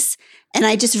discoveries. And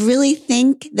I just really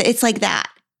think that it's like that.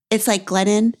 It's like,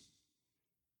 Glennon,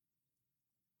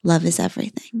 love is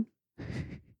everything.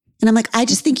 And I'm like, I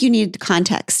just think you need the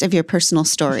context of your personal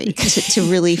story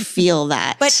to really feel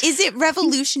that. But is it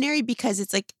revolutionary because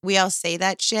it's like we all say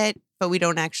that shit, but we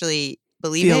don't actually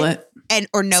believe it and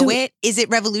or know it? Is it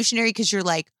revolutionary because you're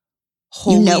like,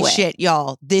 holy shit,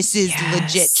 y'all, this is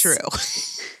legit true?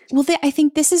 Well, I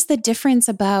think this is the difference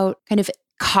about kind of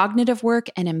cognitive work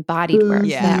and embodied work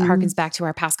that harkens back to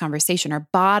our past conversation, our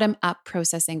bottom-up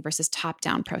processing versus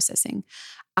top-down processing.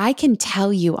 I can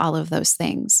tell you all of those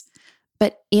things.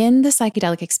 But in the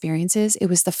psychedelic experiences, it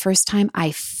was the first time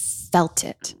I felt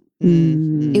it.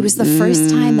 It was the first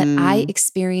time that I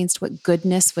experienced what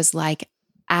goodness was like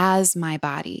as my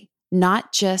body,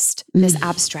 not just this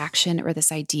abstraction or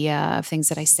this idea of things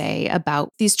that I say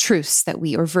about these truths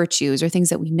or virtues or things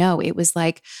that we know. It was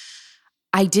like,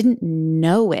 I didn't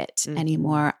know it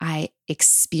anymore. I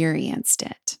experienced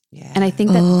it. Yeah. And I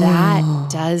think that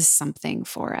does something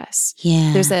for us.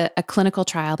 Yeah. There's a clinical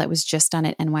trial that was just done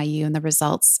at NYU, and the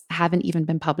results haven't even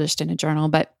been published in a journal.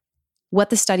 But what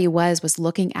the study was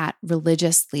looking at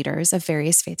religious leaders of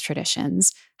various faith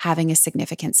traditions having a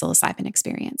significant psilocybin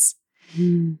experience.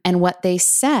 And what they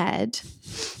said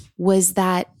was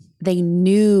that they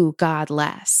knew God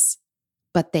less,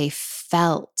 but they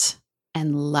felt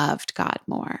and loved God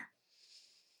more.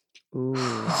 Ooh.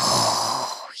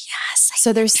 Oh, yes.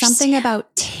 So there's something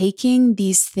about taking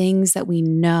these things that we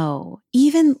know,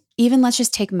 even even let's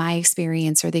just take my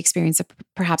experience or the experience of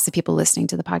perhaps the people listening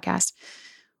to the podcast.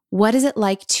 What is it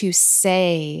like to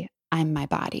say, I'm my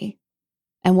body?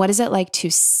 And what is it like to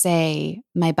say,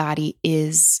 my body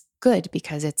is good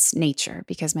because it's nature,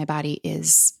 because my body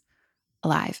is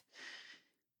alive?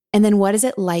 And then what is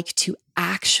it like to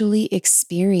actually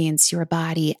experience your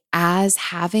body as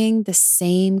having the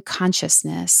same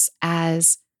consciousness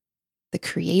as the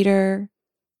creator,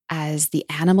 as the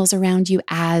animals around you,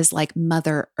 as like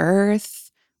Mother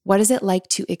Earth? What is it like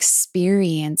to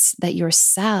experience that your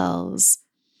cells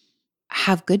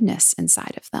have goodness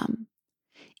inside of them?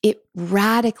 It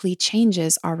radically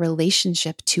changes our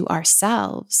relationship to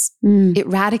ourselves. It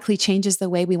radically changes the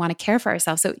way we want to care for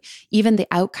ourselves. So even the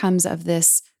outcomes of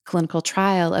this clinical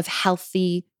trial of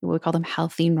healthy, we call them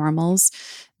healthy normals,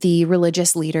 the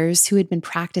religious leaders who had been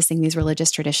practicing these religious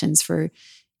traditions for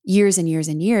years and years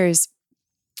and years,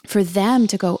 for them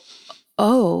to go,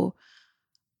 oh,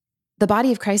 the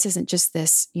body of Christ isn't just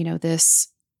this, this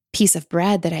piece of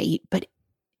bread that I eat, but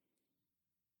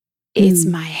it's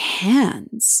my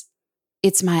hands,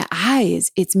 it's my eyes,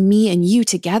 it's me and you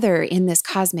together in this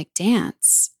cosmic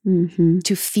dance.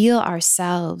 To feel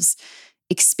ourselves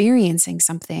experiencing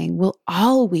something will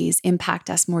always impact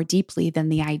us more deeply than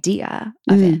the idea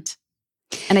of it.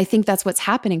 And I think that's what's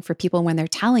happening for people when they're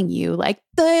telling you like,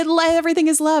 everything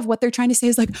is love. What they're trying to say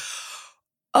is like,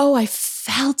 oh, I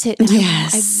felt it. And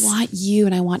I want you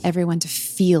and I want everyone to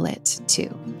feel it too.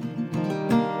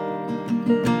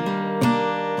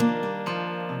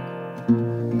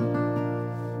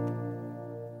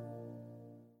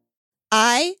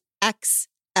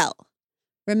 IXL.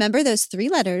 Remember those 3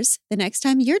 letters the next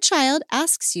time your child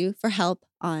asks you for help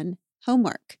on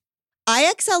homework.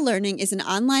 IXL Learning is an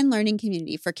online learning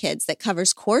community for kids that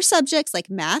covers core subjects like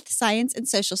math, science, and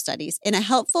social studies in a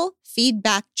helpful,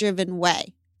 feedback-driven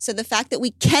way. So the fact that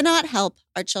we cannot help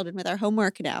our children with our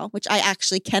homework now, which I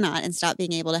actually cannot and stop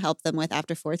being able to help them with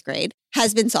after 4th grade,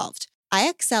 has been solved.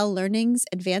 IXL Learning's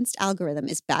advanced algorithm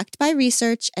is backed by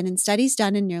research, and in studies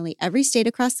done in nearly every state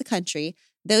across the country,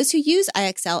 those who use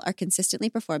IXL are consistently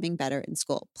performing better in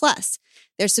school. Plus,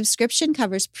 their subscription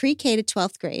covers pre-K to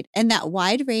 12th grade, and that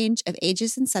wide range of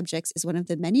ages and subjects is one of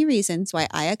the many reasons why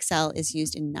IXL is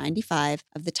used in 95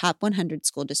 of the top 100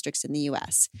 school districts in the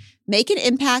U.S. Make an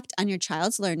impact on your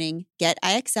child's learning. Get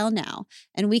IXL now.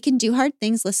 And We Can Do Hard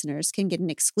Things listeners can get an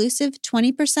exclusive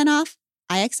 20% off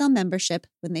IXL membership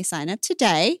when they sign up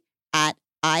today at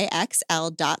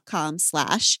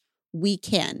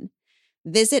IXL.com/wecan.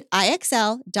 Visit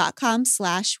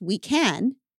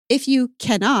IXL.com/wecan if you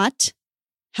cannot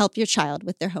help your child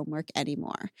with their homework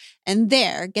anymore. And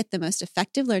there, get the most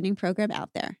effective learning program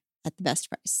out there at the best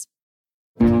price.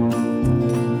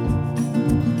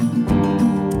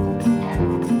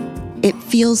 It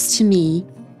feels to me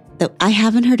that I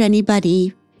haven't heard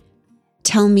anybody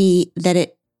tell me that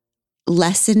it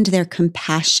lessened their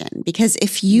compassion. Because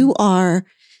if you are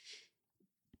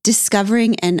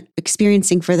discovering and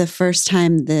experiencing for the first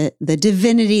time the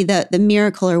divinity, the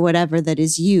miracle or whatever that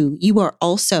is you are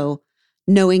also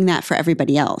knowing that for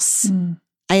everybody else.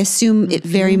 I assume it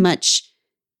very much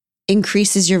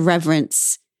increases your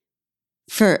reverence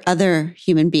for other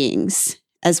human beings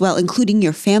as well, including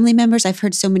your family members. I've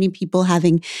heard so many people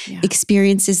having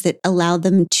experiences that allow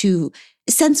them to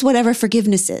sense whatever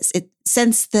forgiveness is. It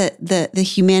sense the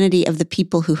humanity of the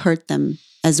people who hurt them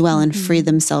as well and free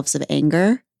themselves of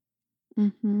anger.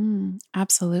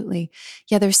 Absolutely.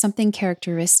 Yeah, there's something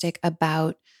characteristic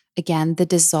about, again, the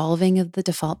dissolving of the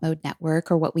default mode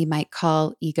network, or what we might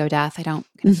call ego death. I don't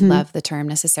love the term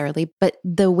necessarily, but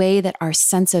the way that our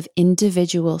sense of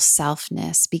individual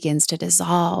selfness begins to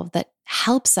dissolve, that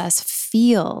helps us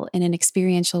feel in an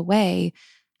experiential way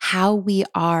how we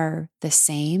are the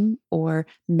same or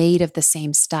made of the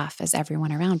same stuff as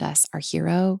everyone around us, our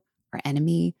hero, our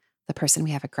enemy, the person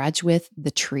we have a grudge with, the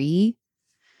tree.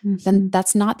 Then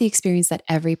that's not the experience that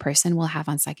every person will have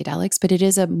on psychedelics, but it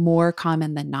is a more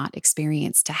common than not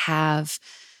experience to have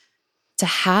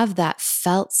that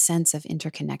felt sense of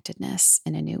interconnectedness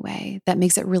in a new way that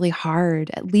makes it really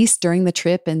hard, at least during the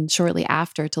trip and shortly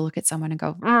after, to look at someone and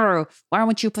go, why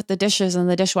won't you put the dishes in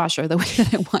the dishwasher the way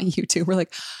that I want you to? We're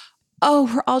like, oh,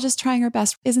 we're all just trying our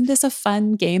best. Isn't this a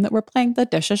fun game that we're playing? The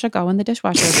dishes should go in the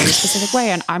dishwasher a very specific way,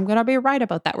 and I'm going to be right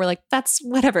about that. We're like, that's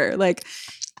whatever. Like,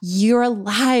 you're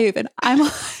alive and I'm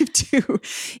alive too.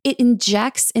 It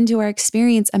injects into our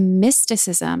experience a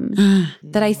mysticism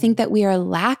that I think that we are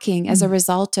lacking as a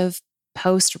result of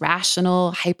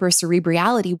post-rational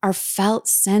hypercerebrality, our felt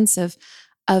sense of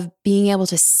being able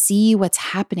to see what's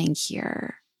happening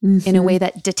here in a way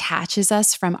that detaches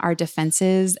us from our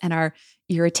defenses and our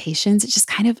irritations. It just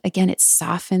kind of, again, it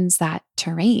softens that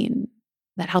terrain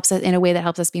that helps us in a way that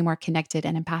helps us be more connected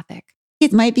and empathic.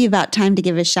 It might be about time to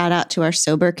give a shout out to our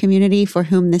sober community for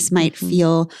whom this might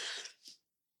feel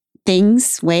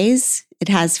ways it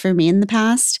has for me in the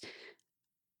past.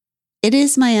 It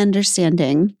is my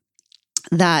understanding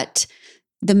that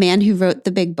the man who wrote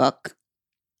the big book,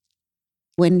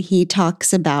 when he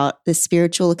talks about the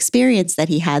spiritual experience that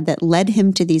he had that led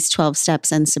him to these 12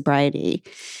 steps and sobriety,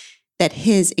 that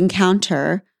his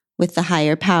encounter with the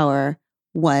higher power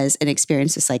was an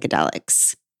experience with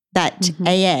psychedelics. That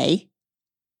AA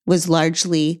was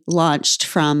largely launched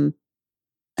from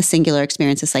a singular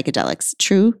experience of psychedelics.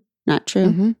 True? Not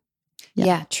true?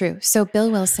 Yeah, true. So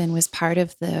Bill Wilson was part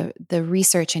of the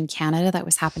research in Canada that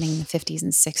was happening in the 50s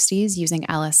and 60s using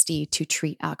LSD to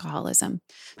treat alcoholism.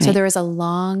 Right. So there is a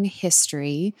long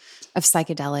history of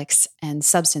psychedelics and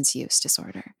substance use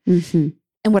disorder.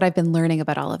 And what I've been learning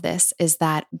about all of this is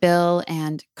that Bill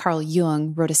and Carl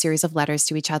Jung wrote a series of letters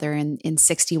to each other in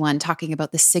 61 talking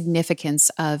about the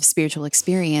significance of spiritual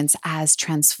experience as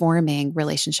transforming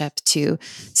relationship to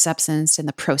substance and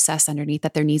the process underneath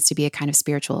that there needs to be a kind of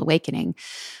spiritual awakening.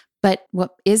 But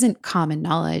what isn't common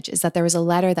knowledge is that there was a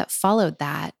letter that followed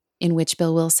that in which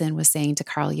Bill Wilson was saying to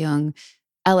Carl Jung,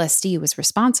 LSD was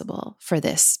responsible for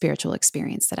this spiritual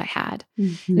experience that I had.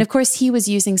 And of course, he was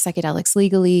using psychedelics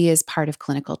legally as part of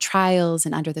clinical trials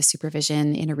and under the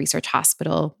supervision in a research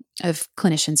hospital of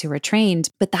clinicians who were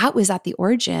trained. But that was at the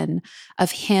origin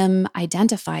of him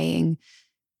identifying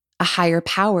a higher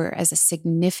power as a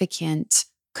significant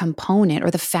component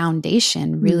or the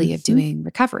foundation really of doing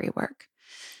recovery work.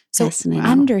 So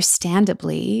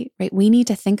understandably, right, we need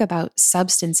to think about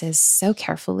substances so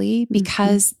carefully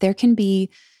because there can be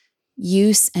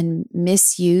use and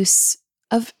misuse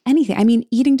of anything. I mean,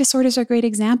 eating disorders are a great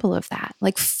example of that.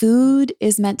 Like food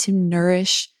is meant to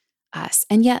nourish us.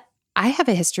 And yet I have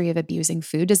a history of abusing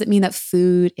food. Does it mean that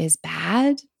food is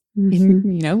bad?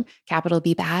 Capital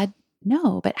B bad?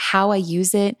 No, but how I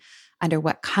use it, under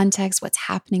what context, what's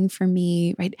happening for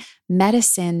me, right?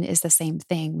 Medicine is the same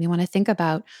thing. We want to think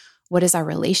about what is our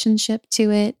relationship to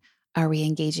it? Are we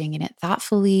engaging in it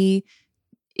thoughtfully?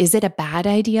 Is it a bad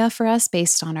idea for us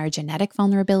based on our genetic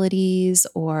vulnerabilities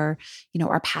or,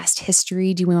 our past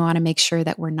history? Do we want to make sure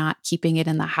that we're not keeping it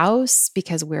in the house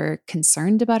because we're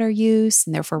concerned about our use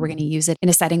and therefore we're going to use it in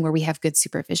a setting where we have good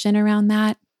supervision around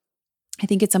that? I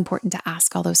think it's important to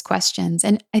ask all those questions.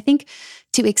 And I think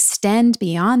to extend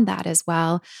beyond that as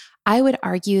well, I would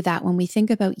argue that when we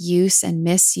think about use and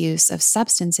misuse of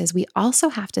substances, we also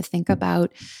have to think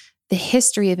about the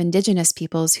history of indigenous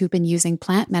peoples who've been using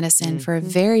plant medicine for a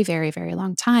very, very, very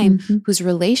long time, whose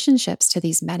relationships to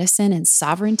these medicine and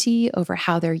sovereignty over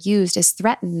how they're used is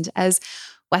threatened as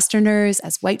Westerners,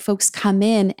 as white folks come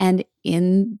in and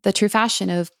in the true fashion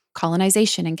of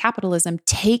colonization and capitalism,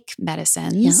 take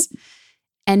medicines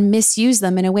and misuse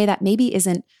them in a way that maybe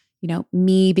isn't,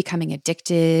 me becoming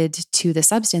addicted to the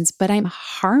substance, but I'm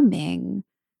harming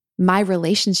my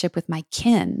relationship with my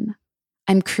kin.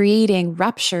 I'm creating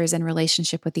ruptures in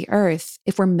relationship with the earth.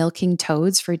 If we're milking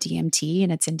toads for DMT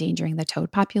and it's endangering the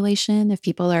toad population, if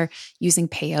people are using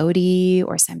peyote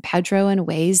or San Pedro in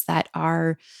ways that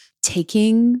are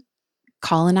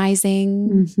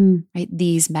colonizing right,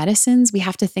 these medicines, we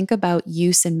have to think about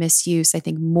use and misuse, I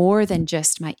think, more than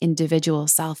just my individual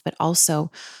self, but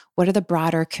also what are the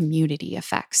broader community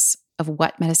effects of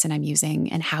what medicine I'm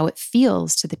using and how it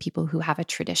feels to the people who have a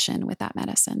tradition with that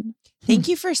medicine. Thank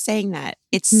you for saying that.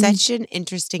 It's such an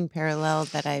interesting parallel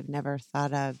that I've never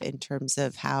thought of in terms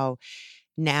of how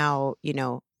now,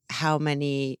 how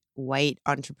many white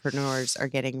entrepreneurs are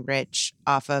getting rich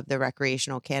off of the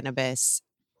recreational cannabis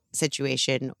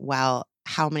situation, while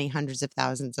how many hundreds of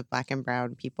thousands of Black and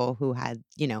brown people who had,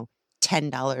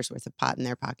 $10 worth of pot in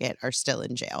their pocket are still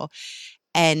in jail.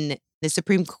 And the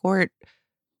Supreme Court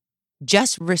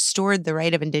just restored the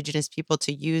right of Indigenous people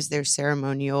to use their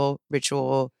ceremonial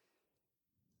ritual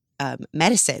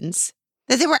medicines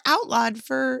that they were outlawed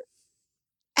for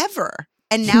ever.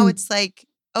 And now it's like,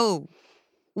 oh,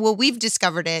 well, we've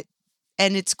discovered it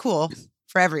and it's cool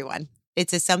for everyone.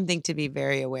 It's something to be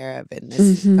very aware of in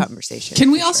this conversation.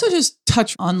 Can we also just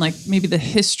touch on maybe the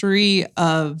history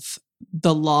of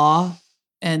the law?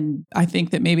 And I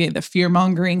think that maybe the fear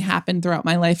mongering happened throughout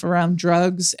my life around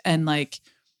drugs and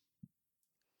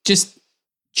just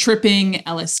tripping,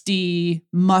 LSD,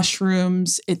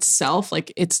 mushrooms itself,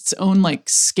 it's its own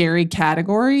scary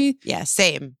category. Yeah,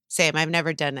 same. I've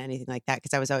never done anything like that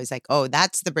because I was always like, oh,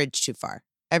 that's the bridge too far.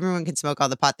 Everyone can smoke all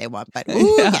the pot they want, but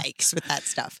yikes with that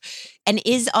stuff. And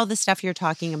is all the stuff you're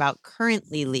talking about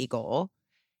currently legal?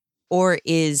 Or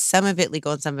is some of it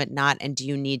legal and some of it not? And do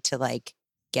you need to like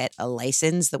get a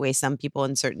license the way some people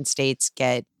in certain states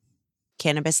get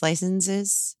cannabis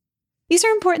licenses? These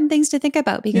are important things to think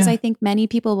about because I think many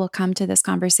people will come to this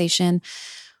conversation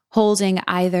holding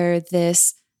either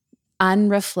this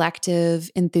unreflective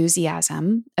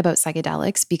enthusiasm about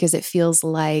psychedelics because it feels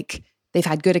like they've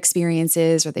had good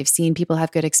experiences or they've seen people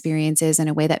have good experiences in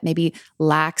a way that maybe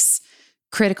lacks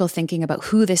critical thinking about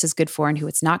who this is good for and who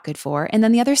it's not good for. And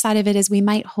then the other side of it is we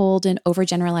might hold an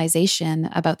overgeneralization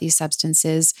about these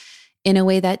substances in a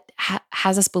way that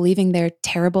has us believing they're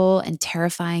terrible and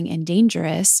terrifying and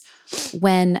dangerous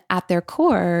when at their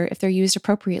core, if they're used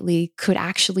appropriately, could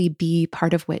actually be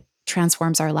part of what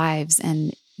transforms our lives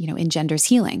and, engenders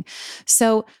healing.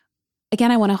 So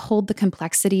again, I want to hold the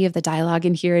complexity of the dialogue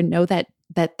in here and know that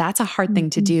that's a hard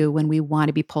thing to do when we want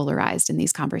to be polarized in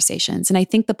these conversations. And I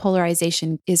think the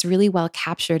polarization is really well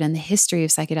captured in the history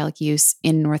of psychedelic use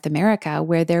in North America,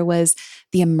 where there was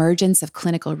the emergence of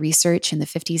clinical research in the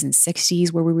 50s and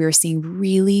 60s, where we were seeing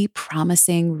really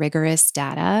promising, rigorous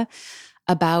data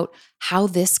about how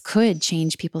this could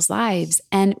change people's lives.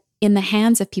 And in the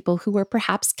hands of people who were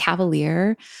perhaps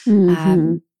cavalier,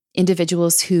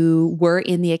 individuals who were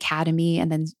in the academy and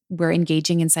then were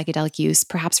engaging in psychedelic use,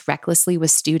 perhaps recklessly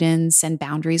with students, and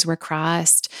boundaries were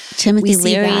crossed. Timothy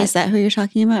Leary, is that who you're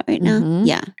talking about right now?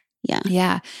 Yeah.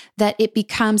 Yeah. That it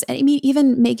becomes,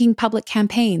 even making public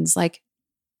campaigns like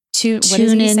tune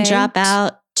in, drop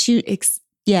out, tune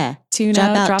out,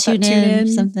 tune in,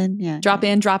 something. Yeah. Drop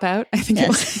in, drop out. I think it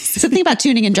was something about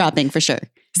tuning and dropping for sure.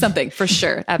 Something for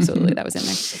sure. Absolutely. That was in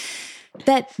there.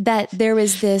 That there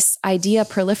was this idea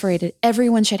proliferated.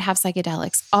 Everyone should have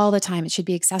psychedelics all the time. It should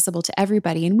be accessible to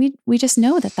everybody. And we just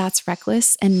know that that's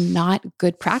reckless and not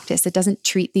good practice. It doesn't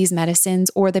treat these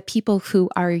medicines or the people who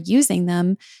are using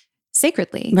them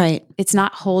sacredly. Right. It's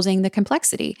not holding the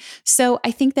complexity. So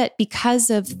I think that because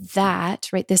of that,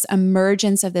 right, this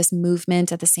emergence of this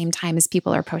movement at the same time as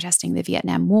people are protesting the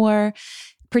Vietnam War,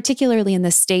 particularly in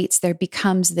the States, there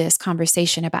becomes this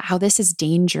conversation about how this is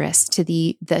dangerous to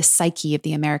the psyche of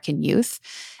the American youth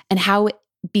and how,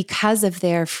 because of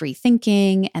their free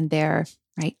thinking and their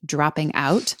dropping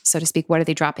out, so to speak, what are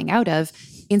they dropping out of?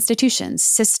 Institutions,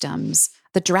 systems,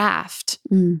 the draft.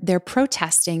 They're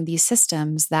protesting these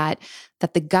systems that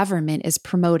the government is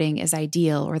promoting as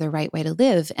ideal or the right way to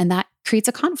live. And that creates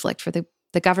a conflict for the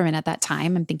government at that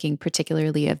time. I'm thinking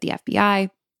particularly of the FBI,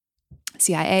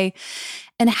 CIA,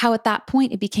 and how at that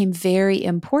point it became very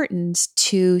important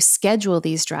to schedule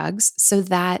these drugs so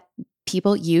that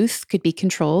youth could be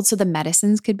controlled, so the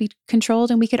medicines could be controlled,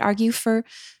 and we could argue for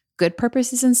good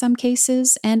purposes in some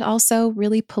cases, and also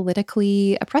really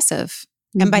politically oppressive.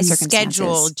 And by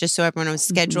schedule, just so everyone knows,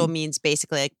 schedule means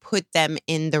basically like put them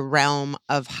in the realm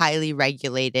of highly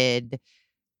regulated.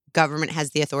 Government has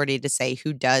the authority to say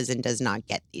who does and does not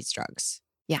get these drugs.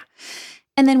 Yeah.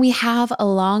 And then we have,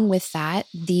 along with that,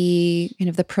 the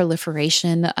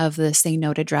proliferation of the Say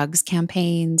No to Drugs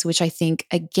campaigns, which I think,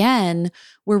 again,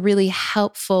 were really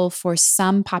helpful for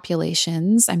some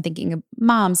populations. I'm thinking of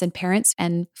moms and parents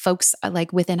and folks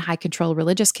like within high control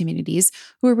religious communities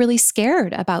who are really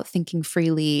scared about thinking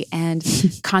freely and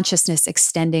consciousness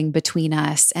extending between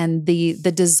us and the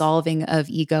dissolving of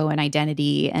ego and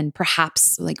identity and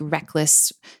perhaps like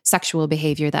reckless sexual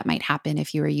behavior that might happen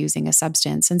if you were using a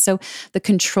substance. And so the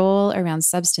control around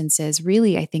substances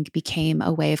really, I think, became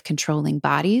a way of controlling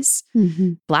bodies,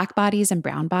 Black bodies and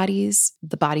brown bodies,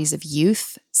 the bodies of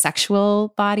youth,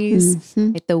 sexual bodies,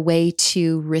 the way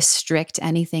to restrict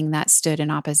anything that stood in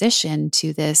opposition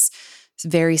to this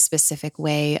very specific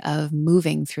way of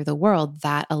moving through the world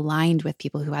that aligned with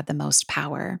people who had the most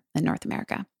power in North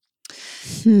America.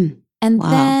 And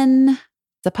then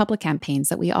the public campaigns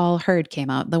that we all heard came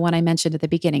out. The one I mentioned at the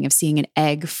beginning of seeing an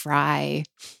egg fry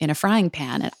in a frying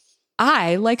pan. And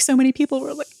I, like so many people,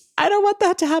 were like, I don't want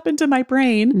that to happen to my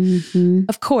brain.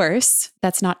 Of course,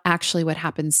 that's not actually what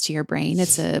happens to your brain.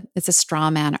 It's a straw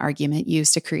man argument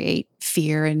used to create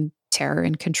fear and terror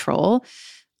and control.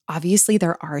 Obviously,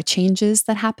 there are changes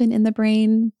that happen in the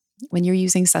brain when you're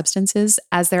using substances,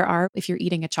 as there are if you're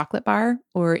eating a chocolate bar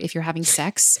or if you're having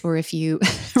sex or if you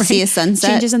see a sunset.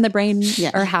 Changes in the brain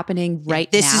are happening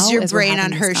right now. This is your brain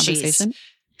on Hershey's.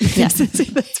 Yes,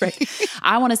 that's right.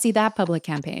 I want to see that public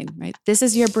campaign, right? This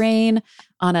is your brain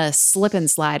on a slip and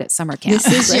slide at summer camp.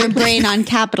 This is your brain on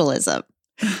capitalism.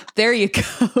 There you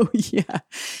go. Yeah,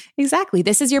 exactly.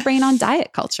 This is your brain on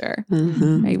diet culture,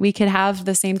 right? We could have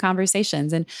the same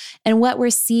conversations. And what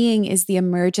we're seeing is the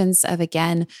emergence of,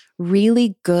 again,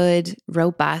 really good,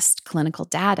 robust clinical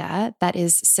data that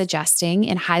is suggesting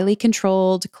in highly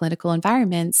controlled clinical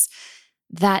environments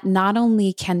that not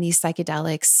only can these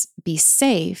psychedelics be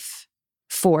safe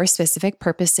for specific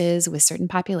purposes with certain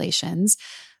populations,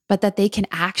 but that they can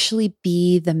actually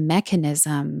be the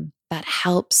mechanism that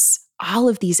helps all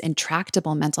of these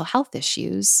intractable mental health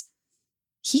issues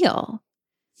heal.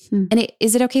 And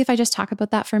is it okay if I just talk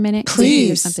about that for a minute? Please.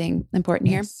 There's something important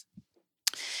here.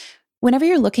 Whenever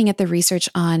you're looking at the research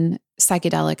on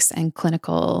psychedelics and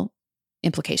clinical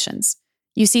implications,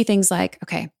 you see things like,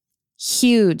 okay,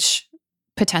 huge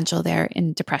potential there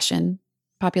in depression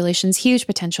populations, huge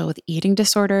potential with eating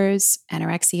disorders,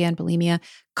 anorexia and bulimia,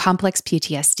 complex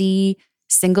PTSD,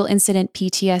 single incident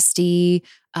PTSD,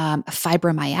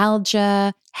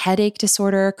 fibromyalgia, headache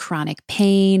disorder, chronic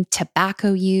pain,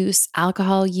 tobacco use,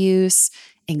 alcohol use,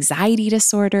 anxiety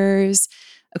disorders.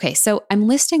 Okay, so I'm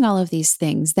listing all of these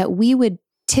things that we would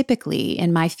typically,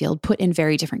 in my field, put in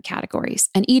very different categories.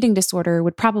 An eating disorder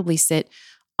would probably sit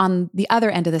on the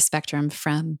other end of the spectrum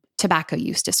from tobacco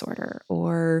use disorder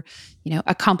or,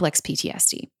 a complex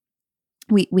PTSD.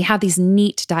 We have these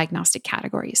neat diagnostic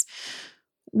categories,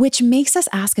 which makes us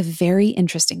ask a very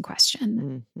interesting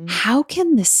question. How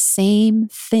can the same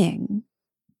thing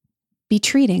be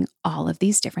treating all of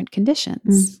these different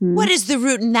conditions? What is the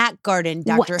root in that garden,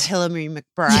 Dr. Hillary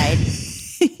McBride?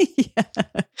 Yeah.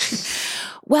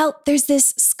 Well, there's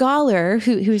this scholar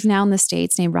who's now in the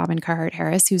States named Robin Carhart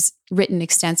Harris, who's written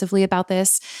extensively about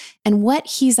this. And what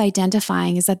he's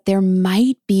identifying is that there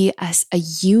might be a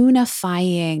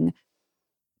unifying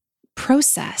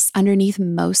process underneath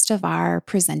most of our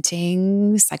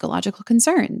presenting psychological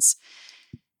concerns.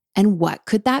 And what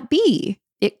could that be?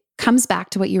 It comes back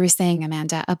to what you were saying,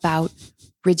 Amanda, about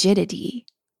rigidity,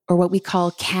 or what we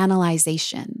call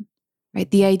canalization,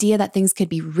 right? The idea that things could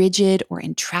be rigid or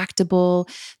intractable,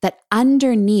 that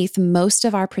underneath most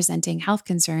of our presenting health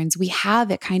concerns, we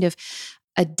have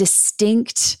a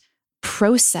distinct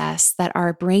process that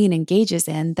our brain engages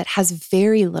in that has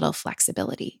very little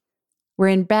flexibility. We're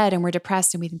in bed and we're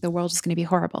depressed and we think the world is going to be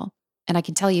horrible. And I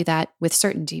can tell you that with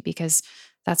certainty because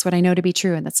that's what I know to be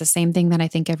true. And that's the same thing that I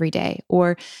think every day.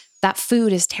 Or that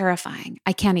food is terrifying.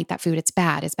 I can't eat that food. It's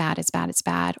bad. It's bad. It's bad. It's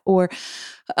bad. Or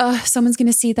someone's going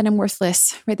to see that I'm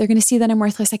worthless, right? They're going to see that I'm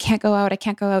worthless. I can't go out. I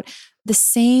can't go out. The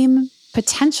same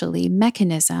potentially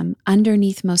mechanism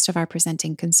underneath most of our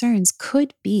presenting concerns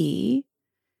could be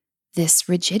this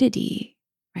rigidity,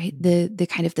 right? The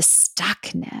kind of the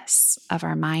stuckness of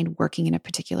our mind working in a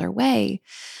particular way.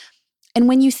 And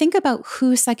when you think about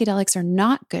who psychedelics are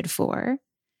not good for,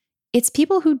 it's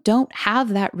people who don't have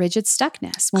that rigid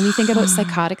stuckness. When we think about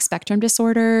psychotic spectrum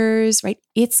disorders, right?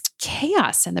 It's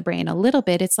chaos in the brain a little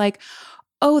bit. It's like,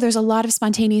 oh, there's a lot of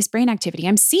spontaneous brain activity.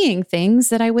 I'm seeing things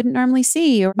that I wouldn't normally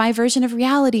see, or my version of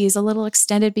reality is a little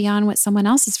extended beyond what someone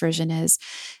else's version is.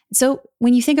 So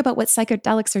when you think about what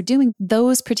psychedelics are doing,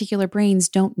 those particular brains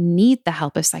don't need the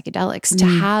help of psychedelics to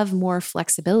have more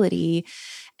flexibility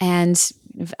and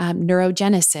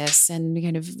neurogenesis and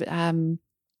kind of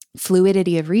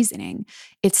fluidity of reasoning.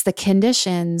 It's the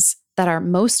conditions that are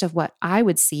most of what I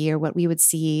would see or what we would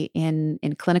see in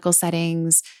clinical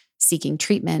settings seeking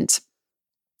treatment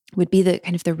would be the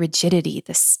kind of the rigidity,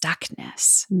 the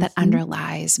stuckness that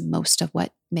underlies most of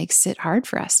what makes it hard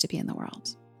for us to be in the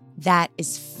world. That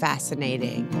is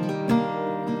fascinating.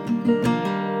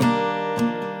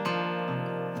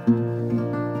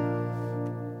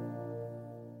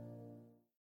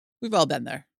 We've all been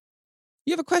there.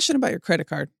 You have a question about your credit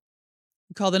card.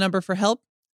 You call the number for help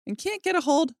and can't get a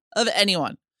hold of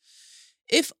anyone.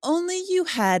 If only you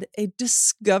had a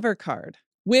Discover card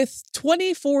with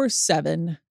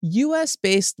 24/7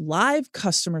 US-based live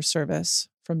customer service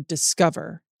from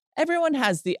Discover. Everyone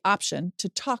has the option to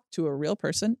talk to a real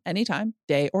person anytime,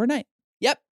 day or night.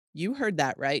 Yep, you heard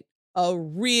that right. A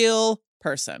real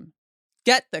person.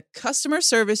 Get the customer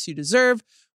service you deserve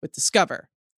with Discover.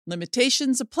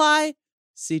 Limitations apply.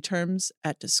 See terms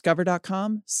at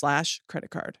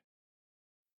discover.com/creditcard.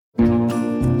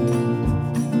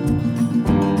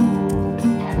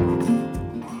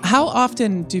 How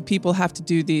often do people have to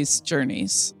do these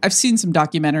journeys? I've seen some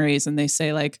documentaries and they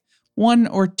say like 1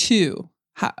 or 2.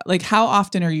 How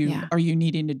often are you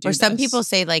needing to do this? Or some people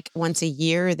say like once a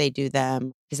year they do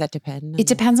them. Does that depend? It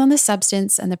depends on the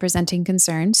substance and the presenting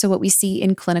concern. So what we see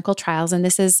in clinical trials, and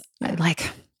this is like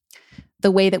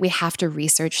the way that we have to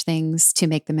research things to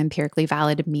make them empirically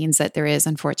valid means that there is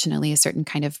unfortunately a certain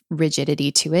kind of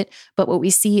rigidity to it. But what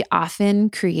we see often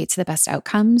creates the best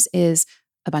outcomes is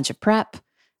a bunch of prep,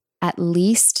 at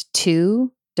least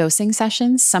 2 dosing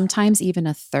sessions, sometimes even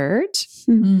a 3rd,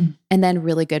 and then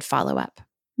really good follow-up.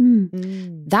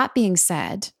 That being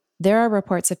said, there are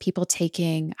reports of people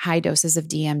taking high doses of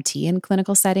DMT in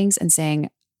clinical settings and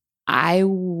saying, I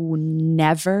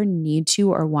never need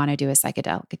to or want to do a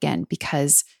psychedelic again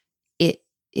because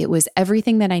it was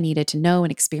everything that I needed to know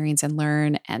and experience and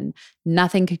learn, and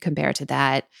nothing could compare to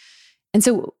that. And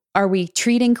so are we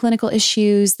treating clinical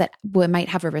issues that might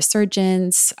have a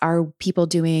resurgence? Are people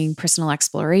doing personal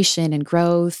exploration and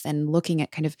growth and looking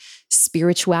at kind of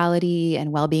spirituality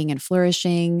and well-being and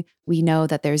flourishing? We know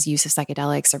that there's use of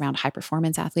psychedelics around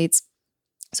high-performance athletes.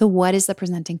 So what is the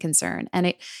presenting concern?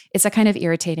 And it's a kind of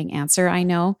irritating answer, I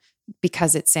know,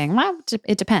 because it's saying, well,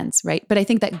 it depends, right? But I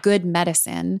think that good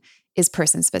medicine is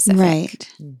person-specific.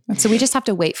 Right. So we just have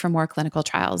to wait for more clinical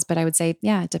trials. But I would say,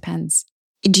 yeah, it depends.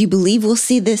 Do you believe we'll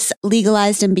see this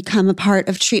legalized and become a part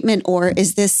of treatment? Or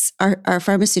is this, are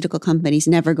pharmaceutical companies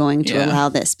never going to allow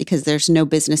this because there's no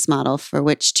business model for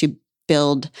which to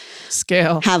build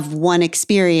scale, have one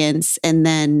experience and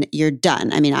then you're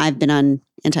done? I mean, I've been on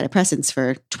antidepressants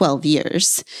for 12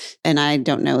 years and I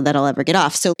don't know that I'll ever get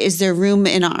off. So is there room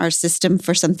in our system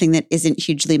for something that isn't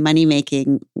hugely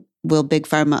money-making? Will Big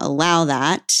Pharma allow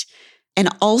that? And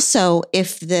also,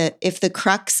 if the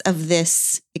crux of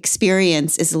this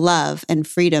experience is love and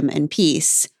freedom and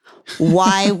peace,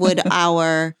 why would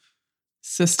our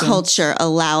system culture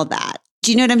allow that?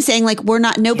 Do you know what I'm saying? Like,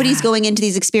 nobody's going into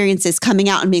these experiences coming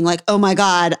out and being like, oh my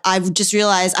God, I've just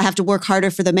realized I have to work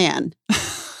harder for the man.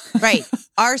 Right.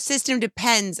 Our system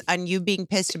depends on you being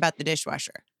pissed about the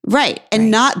dishwasher. Right.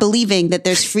 And not believing that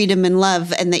there's freedom and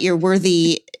love and that you're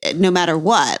worthy no matter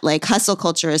what. Like, hustle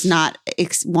culture is not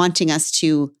wanting us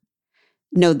to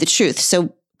know the truth.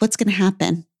 So what's going to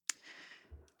happen?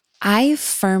 I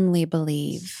firmly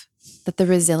believe that the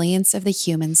resilience of the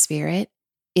human spirit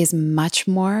is much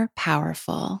more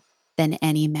powerful than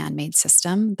any man-made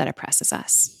system that oppresses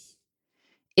us.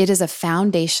 It is a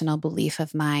foundational belief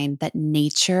of mine that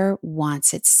nature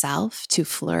wants itself to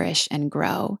flourish and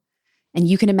grow. And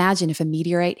you can imagine if a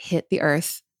meteorite hit the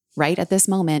earth right at this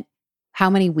moment, how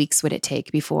many weeks would it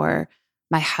take before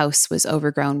my house was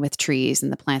overgrown with trees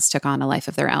and the plants took on a life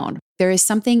of their own? There is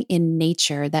something in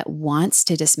nature that wants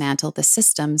to dismantle the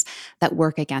systems that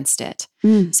work against it.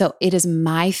 So it is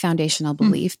my foundational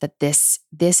belief that this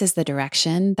is the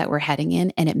direction that we're heading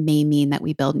in, and it may mean that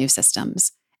we build new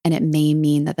systems, and it may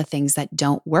mean that the things that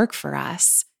don't work for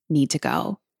us need to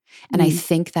go. And I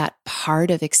think that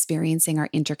part of experiencing our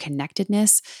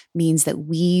interconnectedness means that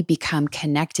we become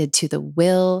connected to the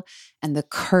will and the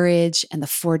courage and the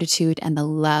fortitude and the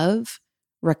love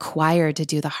required to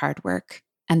do the hard work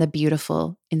and the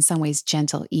beautiful, in some ways,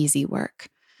 gentle, easy work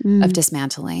of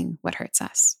dismantling what hurts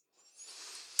us.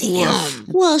 Damn.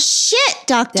 Well, shit,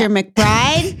 Dr.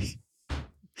 McBride.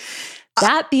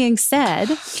 That being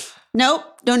said. Nope.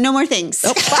 No more things.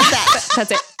 Nope.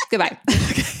 That's it. Goodbye.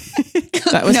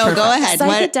 That was perfect. Go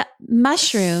ahead.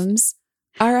 Mushrooms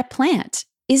are a plant.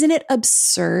 Isn't it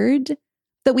absurd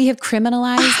that we have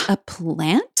criminalized a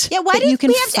plant? Yeah, why do we have to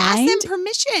ask find? them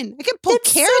permission? I can pull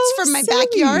carrots from my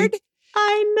backyard.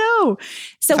 I know.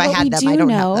 So if what I had we them, do I don't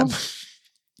know, have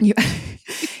them.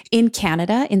 In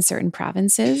Canada, in certain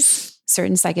provinces,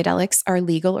 certain psychedelics are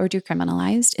legal or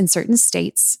decriminalized. In certain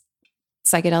states,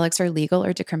 psychedelics are legal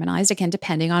or decriminalized, again,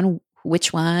 depending on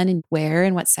which one and where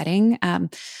and what setting.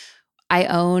 I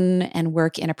own and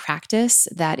work in a practice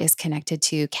that is connected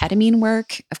to ketamine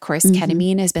work. Of course,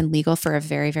 ketamine has been legal for a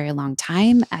very, very long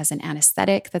time as an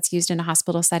anesthetic that's used in a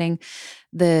hospital setting.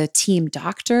 The team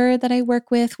doctor that I work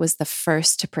with was the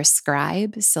first to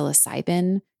prescribe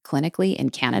psilocybin clinically in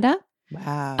Canada.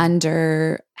 Wow.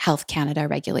 Under Health Canada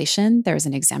regulation. There is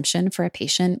an exemption for a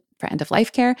patient for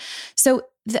end-of-life care. So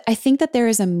I think that there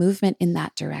is a movement in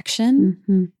that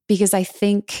direction because I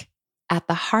think at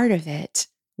the heart of it,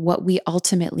 what we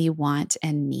ultimately want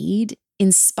and need,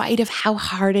 in spite of how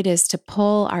hard it is to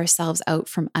pull ourselves out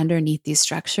from underneath these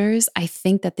structures, I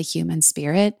think that the human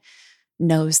spirit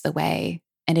knows the way.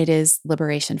 And it is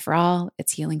liberation for all,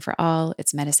 it's healing for all,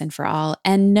 it's medicine for all.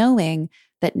 And knowing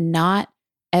that not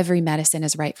every medicine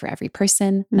is right for every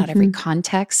person, not every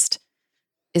context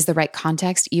is the right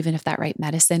context, even if that right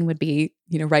medicine would be,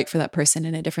 right for that person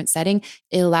in a different setting.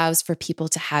 It allows for people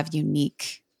to have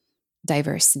unique,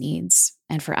 diverse needs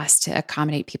and for us to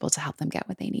accommodate people to help them get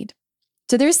what they need.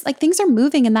 So there's things are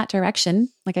moving in that direction.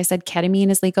 Like I said, ketamine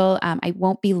is legal. I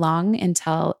won't be long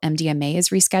until MDMA is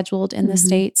rescheduled in the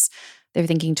States. They're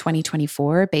thinking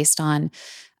 2024 based on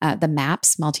the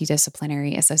MAPS,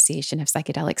 Multidisciplinary Association of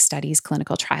Psychedelic Studies,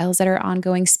 clinical trials that are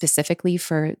ongoing specifically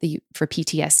for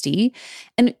PTSD.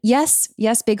 And yes,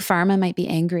 Big Pharma might be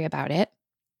angry about it.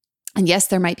 And yes,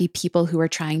 there might be people who are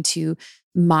trying to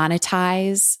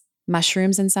monetize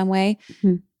mushrooms in some way.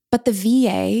 But the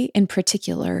VA in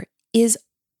particular is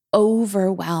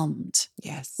overwhelmed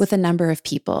with the number of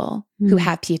people who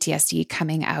have PTSD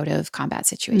coming out of combat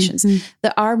situations.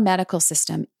 That our medical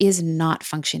system is not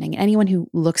functioning. Anyone who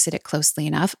looks at it closely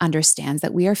enough understands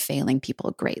that we are failing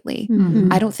people greatly.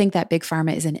 I don't think that Big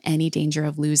Pharma is in any danger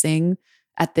of losing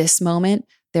at this moment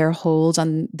their hold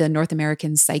on the North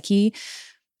American psyche,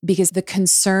 because the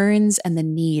concerns and the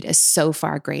need is so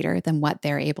far greater than what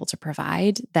they're able to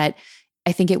provide that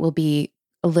I think it will be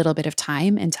a little bit of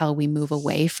time until we move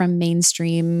away from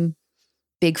mainstream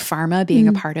Big Pharma being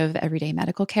a part of everyday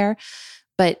medical care.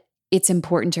 But it's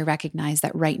important to recognize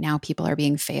that right now people are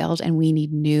being failed and we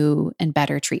need new and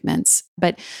better treatments.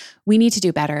 But we need to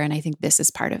do better, and I think this is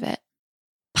part of it.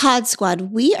 Pod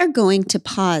Squad, we are going to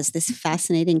pause this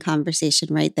fascinating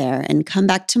conversation right there and come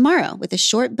back tomorrow with a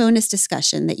short bonus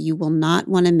discussion that you will not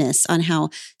want to miss on how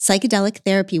psychedelic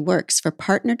therapy works for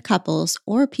partnered couples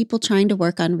or people trying to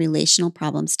work on relational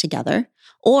problems together,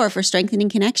 or for strengthening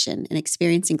connection and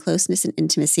experiencing closeness and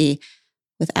intimacy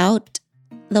without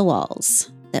the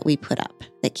walls that we put up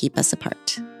that keep us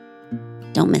apart.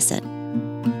 Don't miss it.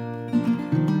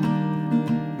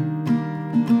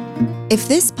 If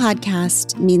this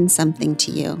podcast means something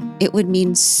to you, it would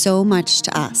mean so much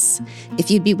to us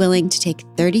if you'd be willing to take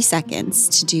 30 seconds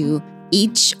to do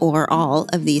each or all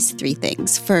of these 3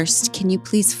 things. First, can you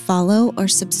please follow or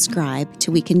subscribe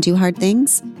to We Can Do Hard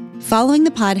Things? Following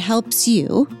the pod helps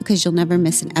you because you'll never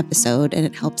miss an episode, and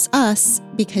it helps us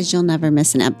because you'll never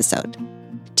miss an episode.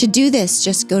 To do this,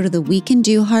 just go to the We Can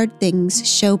Do Hard Things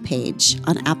show page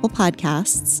on Apple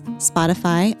Podcasts,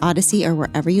 Spotify, Odyssey, or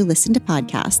wherever you listen to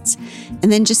podcasts,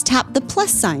 and then just tap the plus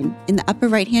sign in the upper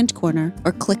right-hand corner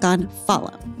or click on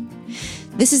follow.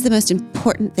 This is the most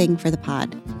important thing for the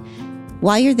pod.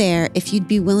 While you're there, if you'd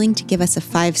be willing to give us a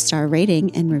 5-star rating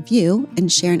and review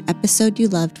and share an episode you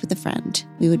loved with a friend,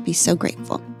 we would be so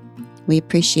grateful. We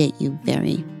appreciate you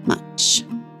very much.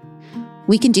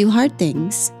 We Can Do Hard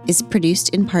Things is produced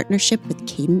in partnership with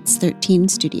Cadence 13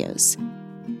 Studios.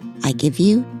 I give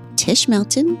you Tish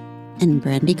Melton and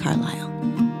Brandy Carlisle.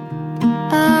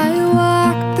 I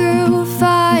walked through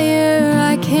fire,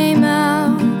 I came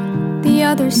out the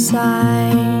other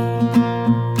side.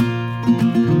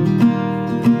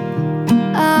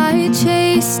 I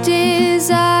chased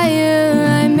desire,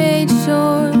 I made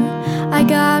sure I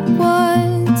got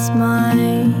what's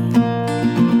mine.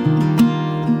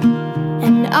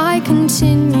 And I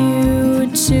continue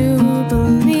to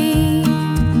believe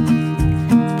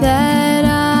that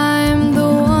I'm the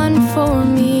one for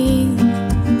me.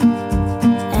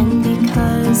 And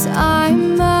because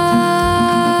I'm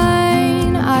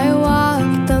mine, I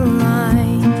walk the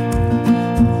line.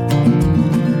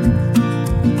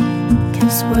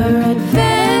 'Cause we're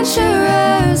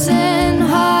adventurers and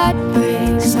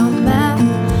heartbreaks on map,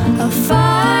 a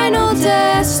final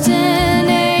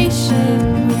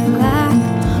destination we lack.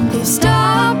 We've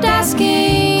stopped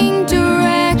asking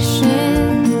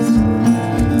directions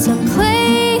to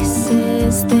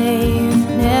places they've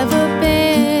never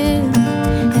been.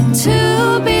 And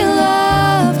to be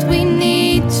loved, we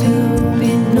need to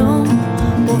be known.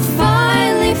 We'll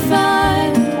finally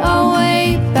find our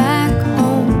way back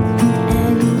home.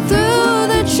 And through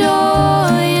the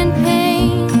joy and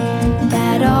pain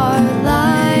that our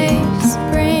lives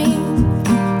bring,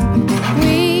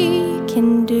 we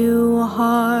can do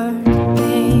hard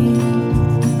things.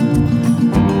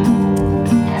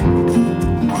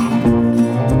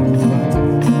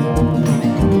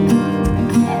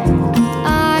 I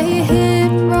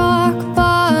hit rock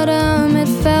bottom, it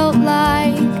felt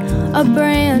like a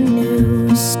brand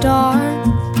new start.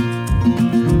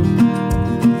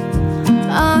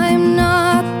 I'm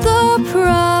not the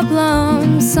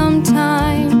problem,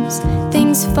 sometimes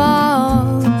things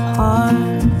fall apart.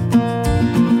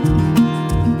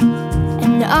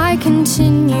 And I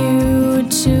continue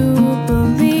to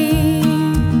believe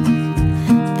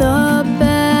the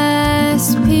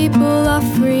best people are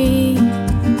free.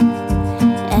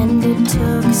 And it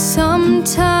took some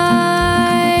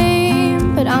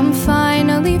time, but I'm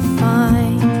finally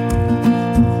fine.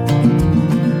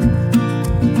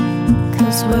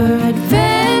 'Cause we're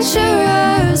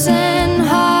adventurers and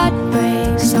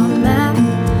heartbreaks on map,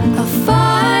 a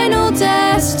final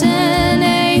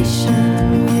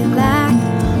destination we lack.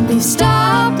 We've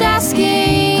stopped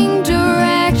asking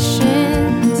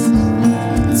directions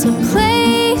to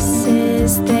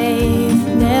places they've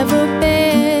never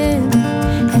been.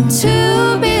 And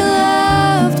to be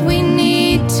loved, we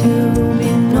need to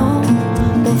be known.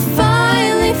 We'll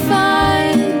finally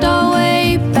find our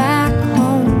way back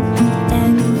home.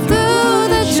 And through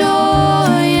the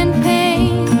joy and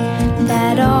pain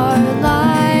that our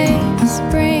lives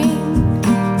bring,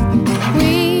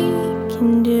 we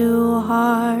through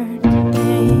hard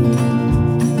days.